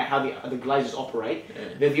day looking at how the Glazers operate. Yeah.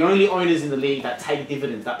 They're the only owners in the league that take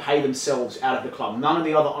dividends, that pay themselves out of the club. None of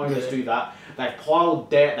the other owners do that. They've piled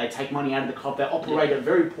debt. They take money out of the club. They operate it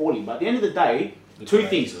very poorly. But at the end of the day, two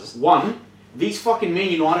things. One, these fucking Man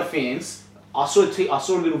United fans. I saw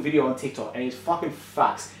a little video on TikTok and it's fucking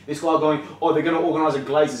facts. This guy going, oh, they're going to organise a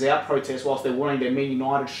Glazers out protest whilst they're wearing their Man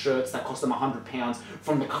United shirts that cost them £100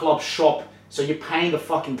 from the club shop. So you're paying the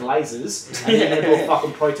fucking Glazers and you're going to do a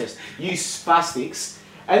fucking protest. You spastics.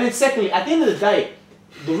 And then secondly, at the end of the day,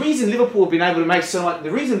 the reason Liverpool have been able to make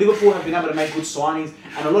good signings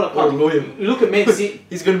and a lot of clubs, you look at Man City.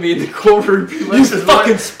 He's going to be in the courtroom. You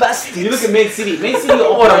fucking spastic. You look at Man City. Man City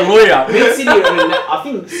are What a lawyer. Man City are I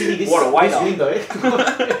think City this window.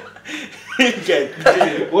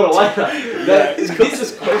 What a waiter.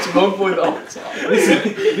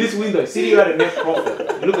 This window, City are at a net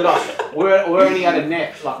profit. Look at us. We're only at a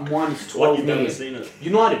net like minus 12 You've never million. seen it.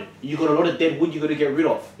 United, you got a lot of dead wood you got to get rid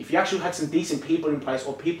of. If you actually had some decent people in place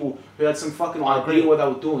or people who had some fucking idea what they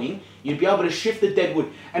were doing, you'd be able to shift the dead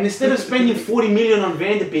wood. And instead of spending 40 million on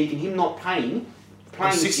Van der Beek and him not playing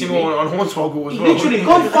 60 more on Hornswoggle as well. literally,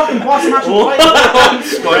 go fucking buy some actual players.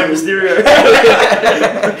 Sky Mysterio.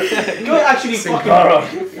 Go actually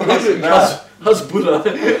fucking. Husbullah.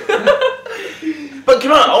 But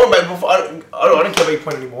can I want to make before I don't care about your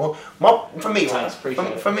point anymore. For me, Thanks, appreciate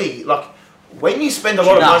it. for me, like when you spend a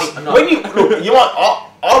lot of Enough, money, enough. when you look, you might.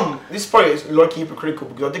 This probably is like hypocritical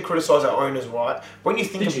because I did criticise our owners, right? When you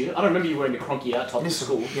think Did you? I don't remember you wearing the cronky out top of Listen,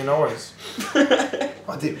 school. you know it.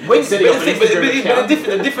 I did. When, Setting up an Instagram the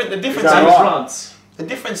difference Is that is right? France. the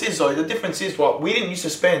difference is right. We didn't used to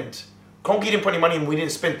spend. Cronky didn't put any money in. We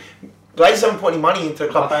didn't spend. Glazers haven't put any money into the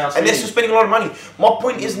club, But they are and they're spending. still spending a lot of money. My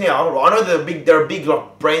point is now, right, I know they're big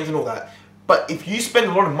like brands and all that, but if you spend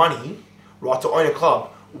a lot of money, right, to own a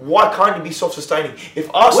club, why can't it be self-sustaining? If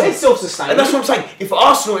Arsenal, We're self-sustaining. and that's what I'm saying. If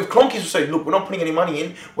Cronkies will say, look, we're not putting any money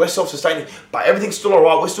in, we're self-sustaining, but everything's still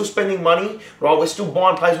alright. We're still spending money, right? We're still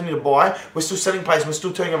buying players we need to buy. We're still selling players. We're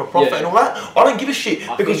still turning over profit Yeah. and all that. I don't give a shit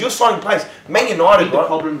I because think- you're signing players. Man I United, think the right?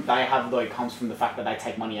 problem they have though comes from the fact that they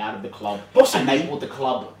take money out of the club Possibly. and they bought the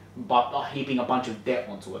club but heaping a bunch of debt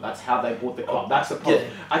onto it. That's how they bought the club. That's the problem.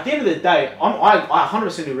 At the end of the day, I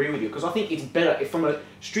 100% agree with you because I think it's better if from a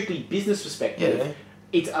strictly business perspective. Yeah.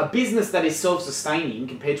 It's a business that is self-sustaining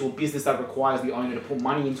compared to a business that requires the owner to put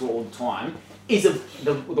money into it all the time. The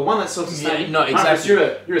one that's self-sustaining. Yeah, no, exactly.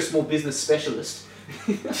 Marcus, you're a small business specialist.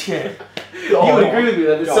 Yeah. You would agree with me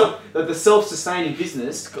that the self-sustaining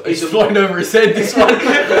business It's is flying over his head, this one.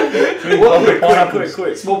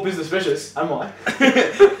 Quick. small business specialist. Am I?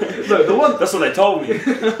 No, the one. That's what they told me.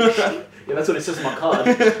 Yeah, that's what it says on my card.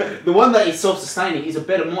 The one that is self-sustaining is a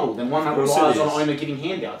better model than one that Of course relies it on is. owner giving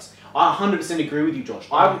handouts. I 100% agree with you, Josh.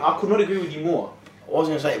 I could not agree with you more. I was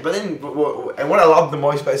going to say, but then, and what I love the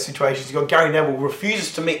most about this situation is you got Gary Neville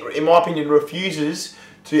refuses to meet, in my opinion, refuses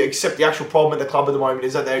to accept the actual problem at the club at the moment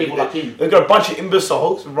is that People like him. they've got a bunch of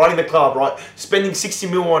imbeciles running the club, right? Spending 60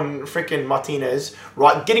 mil on freaking Martinez,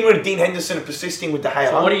 right? Getting rid of Dean Henderson and persisting with De Gea.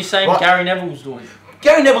 So what are you saying right? Gary Neville's doing?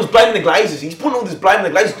 Gary Neville's blaming the Glazers. He's putting all this blame on the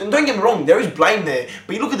Glazers. And don't get me wrong, there is blame there.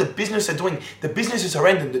 But you look at the business they're doing. The business is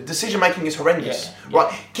horrendous. The decision making is horrendous. Yeah.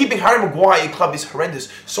 Right? Keeping Harry Maguire at your club is horrendous.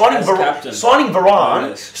 Signing As captain.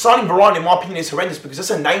 Varane, in my opinion, is horrendous because that's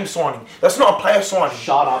a name signing. That's not a player signing.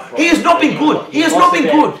 Shut up, bro. He has not been good. He has not been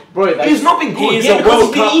good. Bro, He has not been good. He is Yeah, a because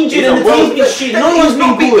World he's Cup- been injured he's and a the World team's been shit. No He's one's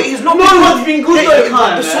not been good. He's not No been one's been good though,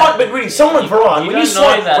 cunt. But really, someone like Varane, You when you don't know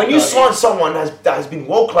sign, that, when you though. sign someone that has been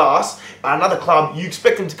world class at another club, you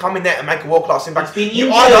expect them to come in there and make a world class impact. He's been You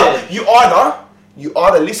injured.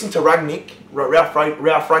 either listen to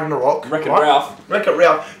Ralph Ragnarok, Wreck-It right? Ralph. Wreck-It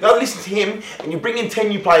Ralph. You either listen to him and you bring in 10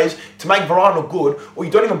 new players to make Varane look good, or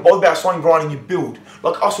you don't even bother about signing Varane and you build.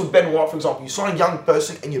 Like us with Ben White, for example, you sign a young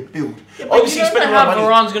person and you build. But Obviously, you you don't spend know a lot how of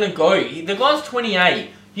money. Varane's going to go. The guy's 28.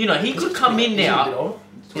 You know, he could come in now.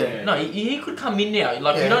 Yeah. No, he could come in now.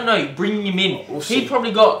 Like, Yeah. you don't know. Bringing him in. We'll He see.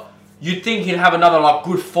 probably got you'd think he'd have another like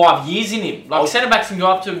good 5 years in him. Like centre backs can go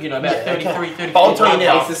up to about 33, 34. But I'll tell you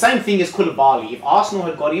now, it's the same thing as Koulibaly. If Arsenal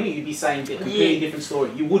had got him, you'd be saying a completely different story.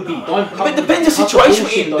 You would be. But it depends the situation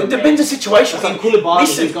we're in. It depends the situation. Koulibaly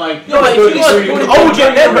is going. No, if you guys old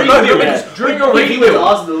gen never during your review,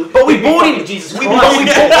 Arsenal, but we bought in. Jesus We Christ.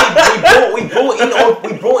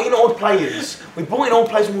 brought in old players. We brought in old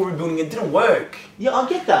players when we were building. It didn't work. Yeah, I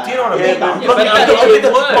get that. Do you know what I mean? Yeah, but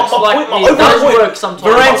it does work sometimes.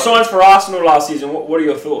 Varane signs for Arsenal last season. What are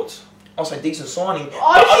your thoughts? I'll say decent signing. It's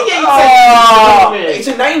It's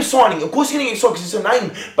a name signing. Of course, you're going to get sold because it's a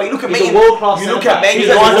name. But you look at He's Man a world-class You look at Man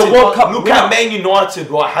centre back. He's a World United. Cup Look at Man United.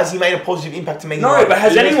 Right? Has he made a positive impact to Man United? No, but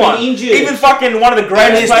has He has anyone? been injured. Even fucking one of the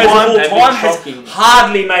greatest This players of time, all they've been time has shocking.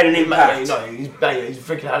 hardly made an impact. No, he's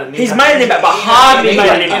freaking had an impact. He's made an impact, but hardly made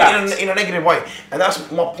an impact. In a negative way. And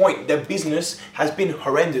that's my point. Their business has been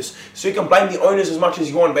horrendous. So you can blame the owners as much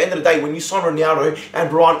as you want. But at the end of the day, when you sign Ronaldo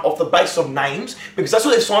and Varane off the basis of names, because that's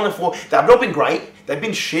what they've signed them for, they've not been great. They've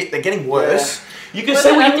been shit. They're getting worse. You can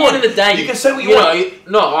say what you want. At the end of the day, you can say what you want.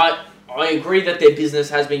 No, I agree that their business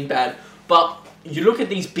has been bad, but you look at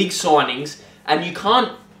these big signings, and you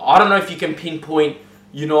can't. I don't know if you can pinpoint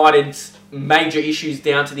United's major issues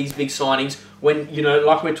down to these big signings. When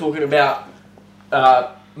like we're talking about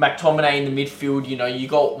McTominay in the midfield, you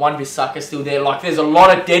got Wan-Bissaka still there. Like there's a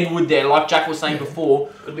lot of deadwood there, like Jack was saying before,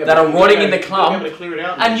 that are rotting in the club,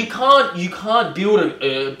 and you can't build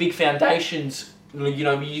big foundations.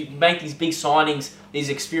 You make these big signings, these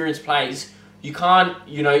experienced players. You can't,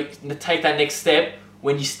 take that next step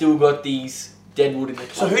when you still got these deadwood in the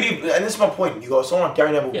club. So who do you? And this is my point. You got someone like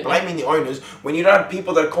Gary Neville blaming the owners when you don't have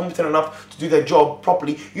people that are competent enough to do their job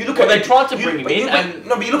properly. You look at they tried to bring him in,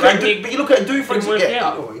 but you look at Do for instance.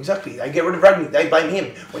 Exactly. They get rid of Radney. They blame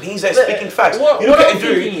him when he's there speaking facts. You look at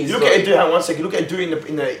Edu. Hang on one second. Look at Edu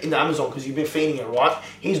in the Amazon because you've been feeding it, right?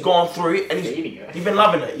 He's gone through and you've been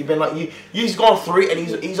loving it. You've been like he's gone through and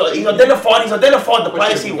he's identified the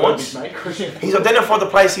players he wants. He's identified the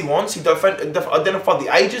players he wants. He identified the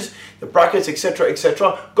ages, the brackets, etc.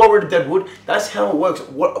 Got rid of Deadwood. That's how it works.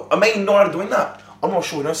 I mean, not how to doing that. I'm not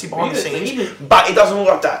sure. We don't see behind the scenes, but it doesn't look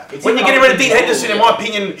like that. When you're getting rid of Dean Henderson, in my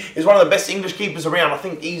opinion, is one of the best English keepers around. I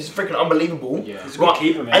think he's freaking unbelievable. Yeah, he's a good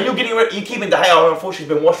keeper, man. And you're keeping De Gea. Unfortunately,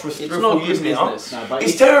 he's been washed for 3 or 4 years now. It's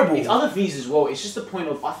terrible. It's other things as well. It's just the point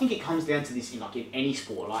of. I think it comes down to this in any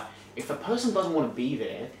sport. Like if a person doesn't want to be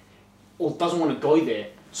there or doesn't want to go there,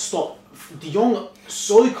 stop. De Jong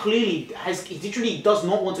so clearly he literally does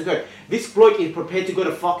not want to go. This bloke is prepared to go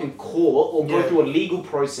to fucking court or go through a legal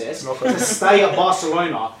process to stay at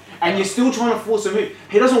Barcelona, and you're still trying to force a move.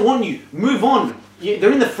 He doesn't want you. Move on.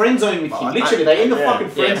 They're in the friend zone with him. Literally, they're in the fucking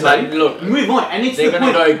friend zone. Look, move on. And it's they're the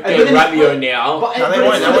going point. to go get Rabiot now.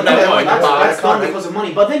 That's done because of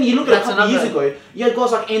money. But then you look at a couple of years ago, you had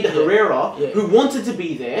guys like Ander Herrera who wanted to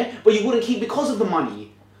be there, but you wouldn't keep because of the money.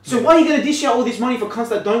 So why are you going to dish out all this money for cunts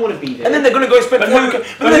that don't want to be there? And then they're going to go spend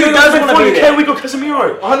 40k a week on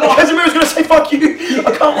Casemiro. Casemiro's going to say, fuck you.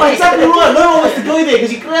 I can't wait. Exactly right. No one wants to go there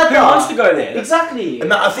because you crowd. Who wants to go there? Exactly.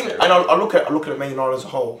 And I look at Man United as a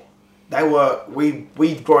whole.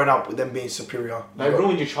 We'd grown up with them being superior. They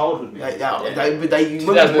ruined your childhood, man. When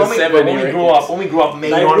we grew up, Man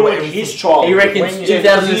United ruined his childhood. He reckons Wake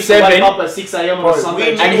 2007, up at 6 a.m. on a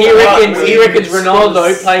Sunday. and he reckons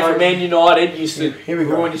Ronaldo playing for Man United used to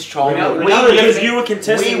ruin his childhood. Because you were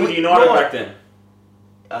contesting with United back then.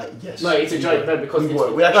 Yes. No, it's a joke. No, because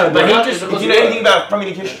we actually. But he just. If you know anything about Premier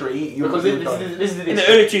League history, because listen to In the this.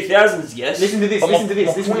 early 2000s, yes. Listen to this. But Listen to this.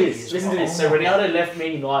 my Listen to point this. is- Listen to this. So Ronaldo left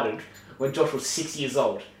Man United when Josh was 6 years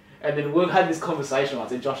old, and then we had this conversation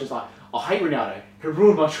once, and Josh is like, "I hate Ronaldo. He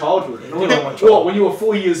ruined my childhood." And we're like, "What? When you were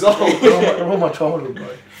 4 years old?" Ruined my childhood, bro.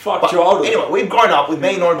 Fuck childhood. Anyway, we've grown up with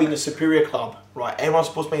Man United being a superior club, right? Everyone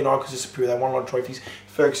supports Man United because it's superior. They won a lot of trophies.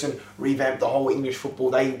 Ferguson revamped the whole English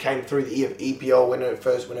football. They came through the EPL when it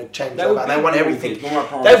changed. They won everything.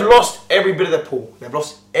 They've lost every bit of their pool. They've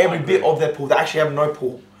lost every bit of their pool. They actually have no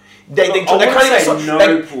pool. They can't even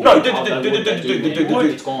no pool. No,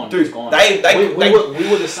 It's gone. dude. It's gone. We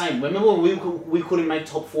were the same. Remember when we couldn't make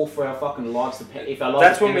top 4 for our fucking lives? If our lives.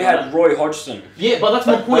 That's when we had Roy Hodgson. Yeah, but that's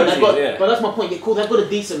my point. Yeah. But that's my point. Yeah, cool. They've got a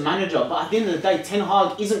decent manager, but at the end of the day, Ten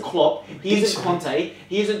Hag isn't Klopp. He isn't Conte.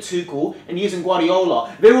 He isn't Tuchel, and he isn't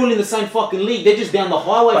Guardiola. They're all in the same fucking league. They're just down the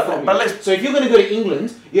highway from you. So if you're gonna go to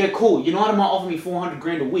England, yeah, cool. United might offer me 400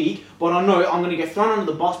 grand a week, but I know I'm gonna get thrown under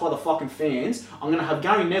the bus by the fucking fans. I'm gonna have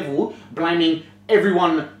Gary Neville blaming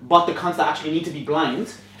everyone but the cunts that actually need to be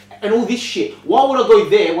blamed. and all this shit. Why would I go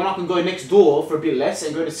there when I can go next door for a bit less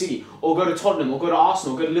and go to City or go to Tottenham or go to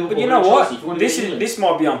Arsenal, go to Liverpool? But you know what? This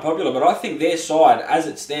might be unpopular, but I think their side, as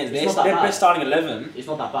it stands, their best starting 11. It's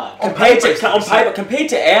not that bad. Compared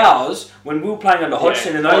to ours, when we were playing under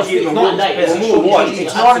Hodgson in those years, when we were watching,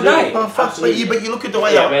 it's night and day. But you look at the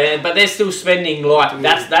way but they're still spending like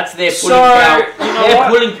that's their pulling power. Their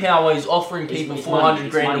pulling power is offering people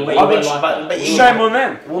 400 grand a week. But Shame on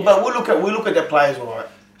them. Well, but we look at their players, alright.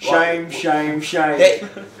 Shame.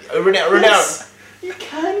 Ronaldo. You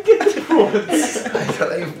can get the prawns.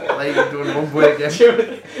 They doing one boy again.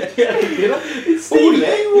 It's Steve,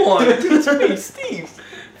 man. It's Steve.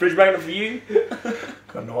 Fridge magnet for you.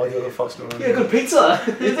 Got no idea what the fuck's going on. Yeah, good pizza.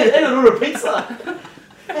 They don't order pizza.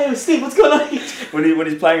 Hey, Steve, what's going on? When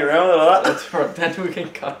he's playing around with it like that. That's right. That's we can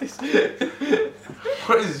cut this.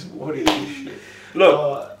 What is this shit?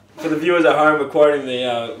 Look. For the viewers at home, we're quoting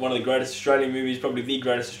the one of the greatest Australian movies, probably the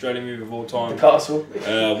greatest Australian movie of all time. The Castle.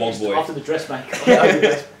 One Boy. After the dressmaker.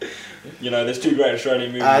 You know, there's two great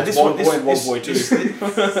Australian movies. One Boy and One Boy too. I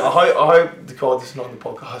hope this is not on the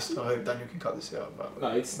podcast. I hope Daniel can cut this out. But No,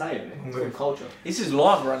 it's staying, man. It's good culture. This is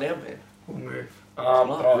live right now, man. we'll move. Live I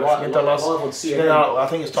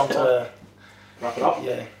think it's time to wrap it up.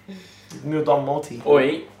 Yeah. Middle Dom Multi.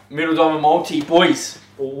 Oi, Middle Diamond Multi, boys.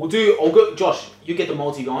 I'll go. Josh, you get the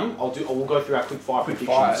multi going. We'll go through our quick fire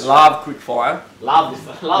predictions. Love quick fire. Love this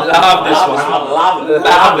one.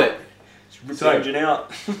 Love it. It's raging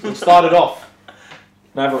out. We'll start it off.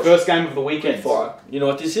 MAVROS. First game of the weekend. Fire. You know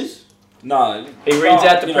what this is? No. He reads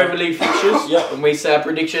out the Premier League fixtures. Yep. And we say our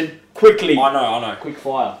prediction quickly. I know. Quick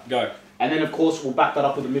fire. Go. And then, of course, we'll back that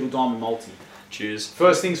up with a middle diamond multi. Cheers.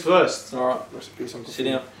 First things first. All right. Sit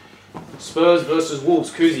down. Spurs versus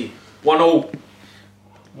Wolves. Kouzi. 1-1.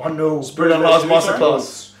 1-0. Brennan Large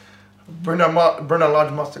Masterclass. Brennan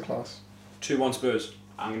Large Masterclass. 2-1 Spurs.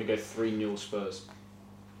 I'm going to go 3-0 Spurs.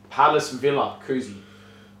 Palace Villa. Kouzi.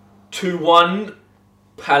 2-1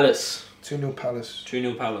 Palace. 2-0 Palace.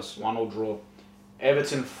 2-0 Palace. 1-1 draw.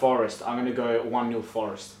 Everton Forest. I'm going to go 1-0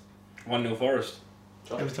 Forest. 1-0 Forest.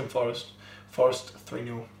 Everton Forest. Forest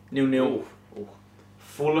 3-0. 0-0.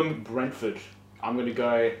 Fulham Brentford. I'm going to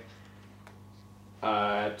go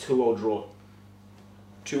 2-2 draw.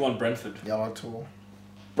 2-1 Brentford. Yeah, I like 2-2.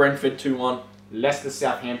 Brentford 2-1. Leicester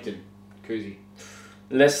Southampton. Kouzi.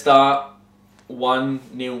 Leicester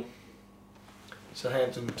 1-0.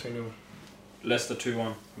 Southampton 2-0. Leicester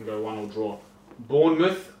 2-1. I'm going to go 1-1 draw.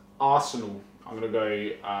 Bournemouth Arsenal. I'm going to go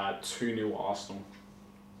 2-0 Arsenal.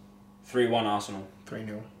 3-1 Arsenal.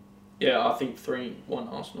 3-0. Yeah, I think 3-1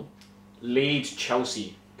 Arsenal. Leeds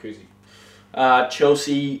Chelsea. Kouzi.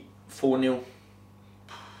 Chelsea 4-0.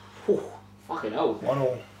 Fucking hell.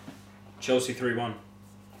 1-0. Chelsea 3-1.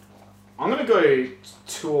 I'm going to go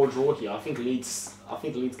 2-2 draw here. I think Leeds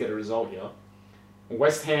get a result here.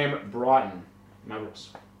 West Ham Brighton. MAVROS.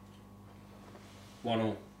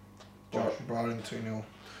 1-0. Brighton 2-0.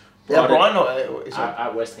 Yeah, Brighton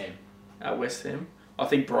At West Ham. At West Ham. I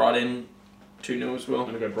think Brighton 2-0 as well. I'm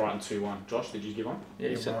going to go Brighton 2-1. Josh, did you give one? Yeah,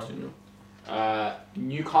 you Yeah, said Brighton. 2-0.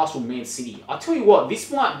 Newcastle Man City. I tell you what,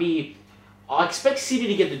 this might be... I expect City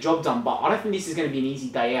to get the job done, but I don't think this is going to be an easy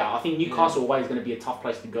day out. I think Newcastle away is going to be a tough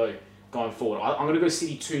place to go going forward. I'm going to go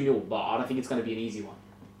City 2-0, but I don't think it's going to be an easy one.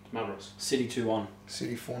 MAVROS. City 2-1.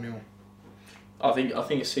 City 4-0. I think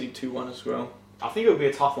it's City 2-1 as well. I think it'll be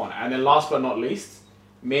a tough one. And then last but not least,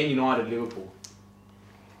 Man United Liverpool.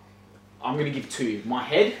 I'm going to give 2. My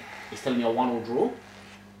head is telling me a 1-1 draw.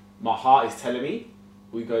 My heart is telling me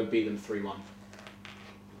we go beat them 3-1.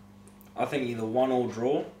 I think either 1-1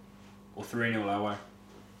 draw or 3-0 our way.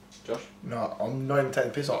 Josh? No, I'm not even taking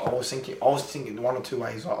the piss. I was thinking one or two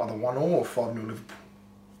ways, like either 1-0 or 5-0 Liverpool.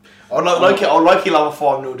 I'd like you love a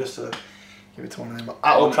 5-0 just to give it to one of them.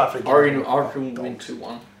 At Old Trafford. I reckon we'll win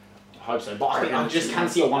 2-1. I hope so, but I just can't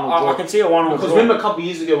see a 1-1 I draw. can see a 1-1 draw. Because remember a couple of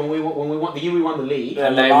years ago when we won the year we won the league,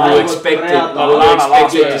 And they they were were expected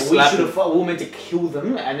expected to we slap should it. have we were meant to kill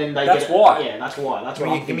them, and then they That's get why. Yeah, that's why. That's what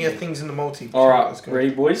I'm Give me your thinking. things in the multi. Alright, Let's go. ready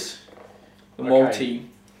boys? The Okay. multi.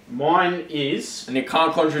 Mine is. And you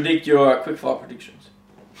can't contradict your quickfire predictions.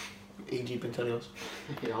 E.G. Pentelios.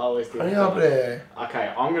 Yeah, I always do Hurry that. up there.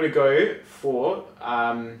 Okay, I'm gonna go for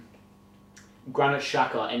Granit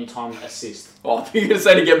Xhaka anytime assist. Oh, I think you're going to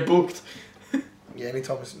say to get booked. Yeah,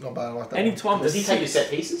 anytime it's not bad. I like that. Anytime Does he take your assist.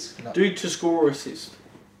 set pieces? No. Dude to score or assist.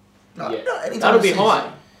 No, Yeah. no, anytime That'll be assist.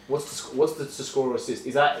 high. What's the to score or assist?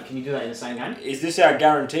 Is that can you do that in the same game? Is this our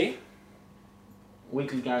guarantee?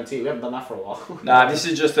 Weekly guarantee. We haven't done that for a while. Nah, this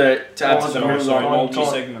is just a to add Come to the on, rules. come on.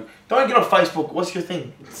 multi-segment. Don't get on Facebook. What's your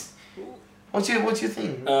thing? What's your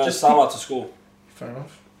thing? Salah to score. Fair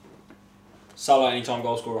enough. Salah anytime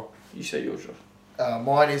goal scorer. You say yours, Josh.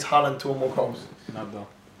 Mine is Haaland 2 or more goals. Another.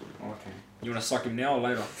 Okay. You want to suck him now or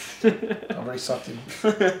later? I've already sucked him.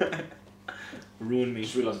 Ruin I me.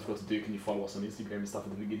 just realised I forgot to do. Can you follow us on Instagram and stuff at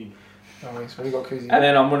the beginning? No worries. What do you got, Kouzi? And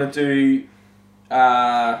then I'm gonna do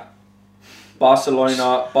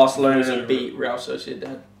Barcelona to beat Real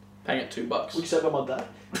Sociedad, paying it $2. Would you say about my dad?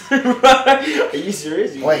 Are you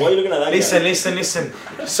serious? Wait. Why are you looking at that Listen, guy? listen.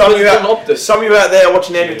 Some of you out there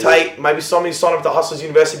watching Andrew Tate, maybe some of you sign up to Hustlers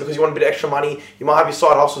University because you want a bit of extra money. You might have your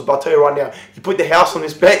side hustles, but I'll tell you right now, you put the house on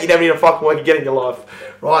this bet, you never need to fucking work again in your life.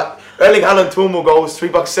 Right? Erling Haaland 2 or more goals,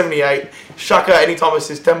 $3.78. Shaka anytime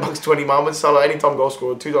assist, $10.20. Mohamed Salah anytime goal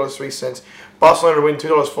scorer, $2.03. Barcelona to win,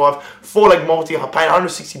 $2.05. 4-leg multi, I'm paying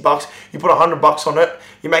 $160. You put $100 on it,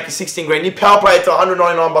 you're making 16 grand. You power play it to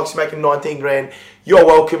 $199, you're making 19 grand. You're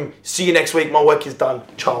welcome. See you next week. My work is done.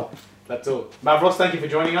 Ciao. That's all. MAVROS, thank you for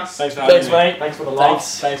joining us. Thanks for having me. mate. Thanks for the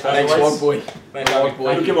laughs. Thanks, as always. Lord boy. Thanks for having me.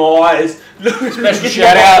 Boy. Look at my eyes.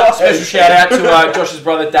 Special shout out to Josh's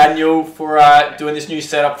brother Daniel for doing this new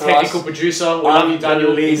setup for Technical us. producer. We love you,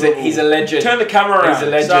 Daniel. He's a legend. Turn the camera around. He's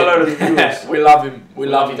a legend. Say hello to the viewers. We love him. We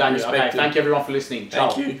love you, him. Daniel. Respect Okay, him. thank you everyone for listening.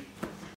 Ciao. Thank you.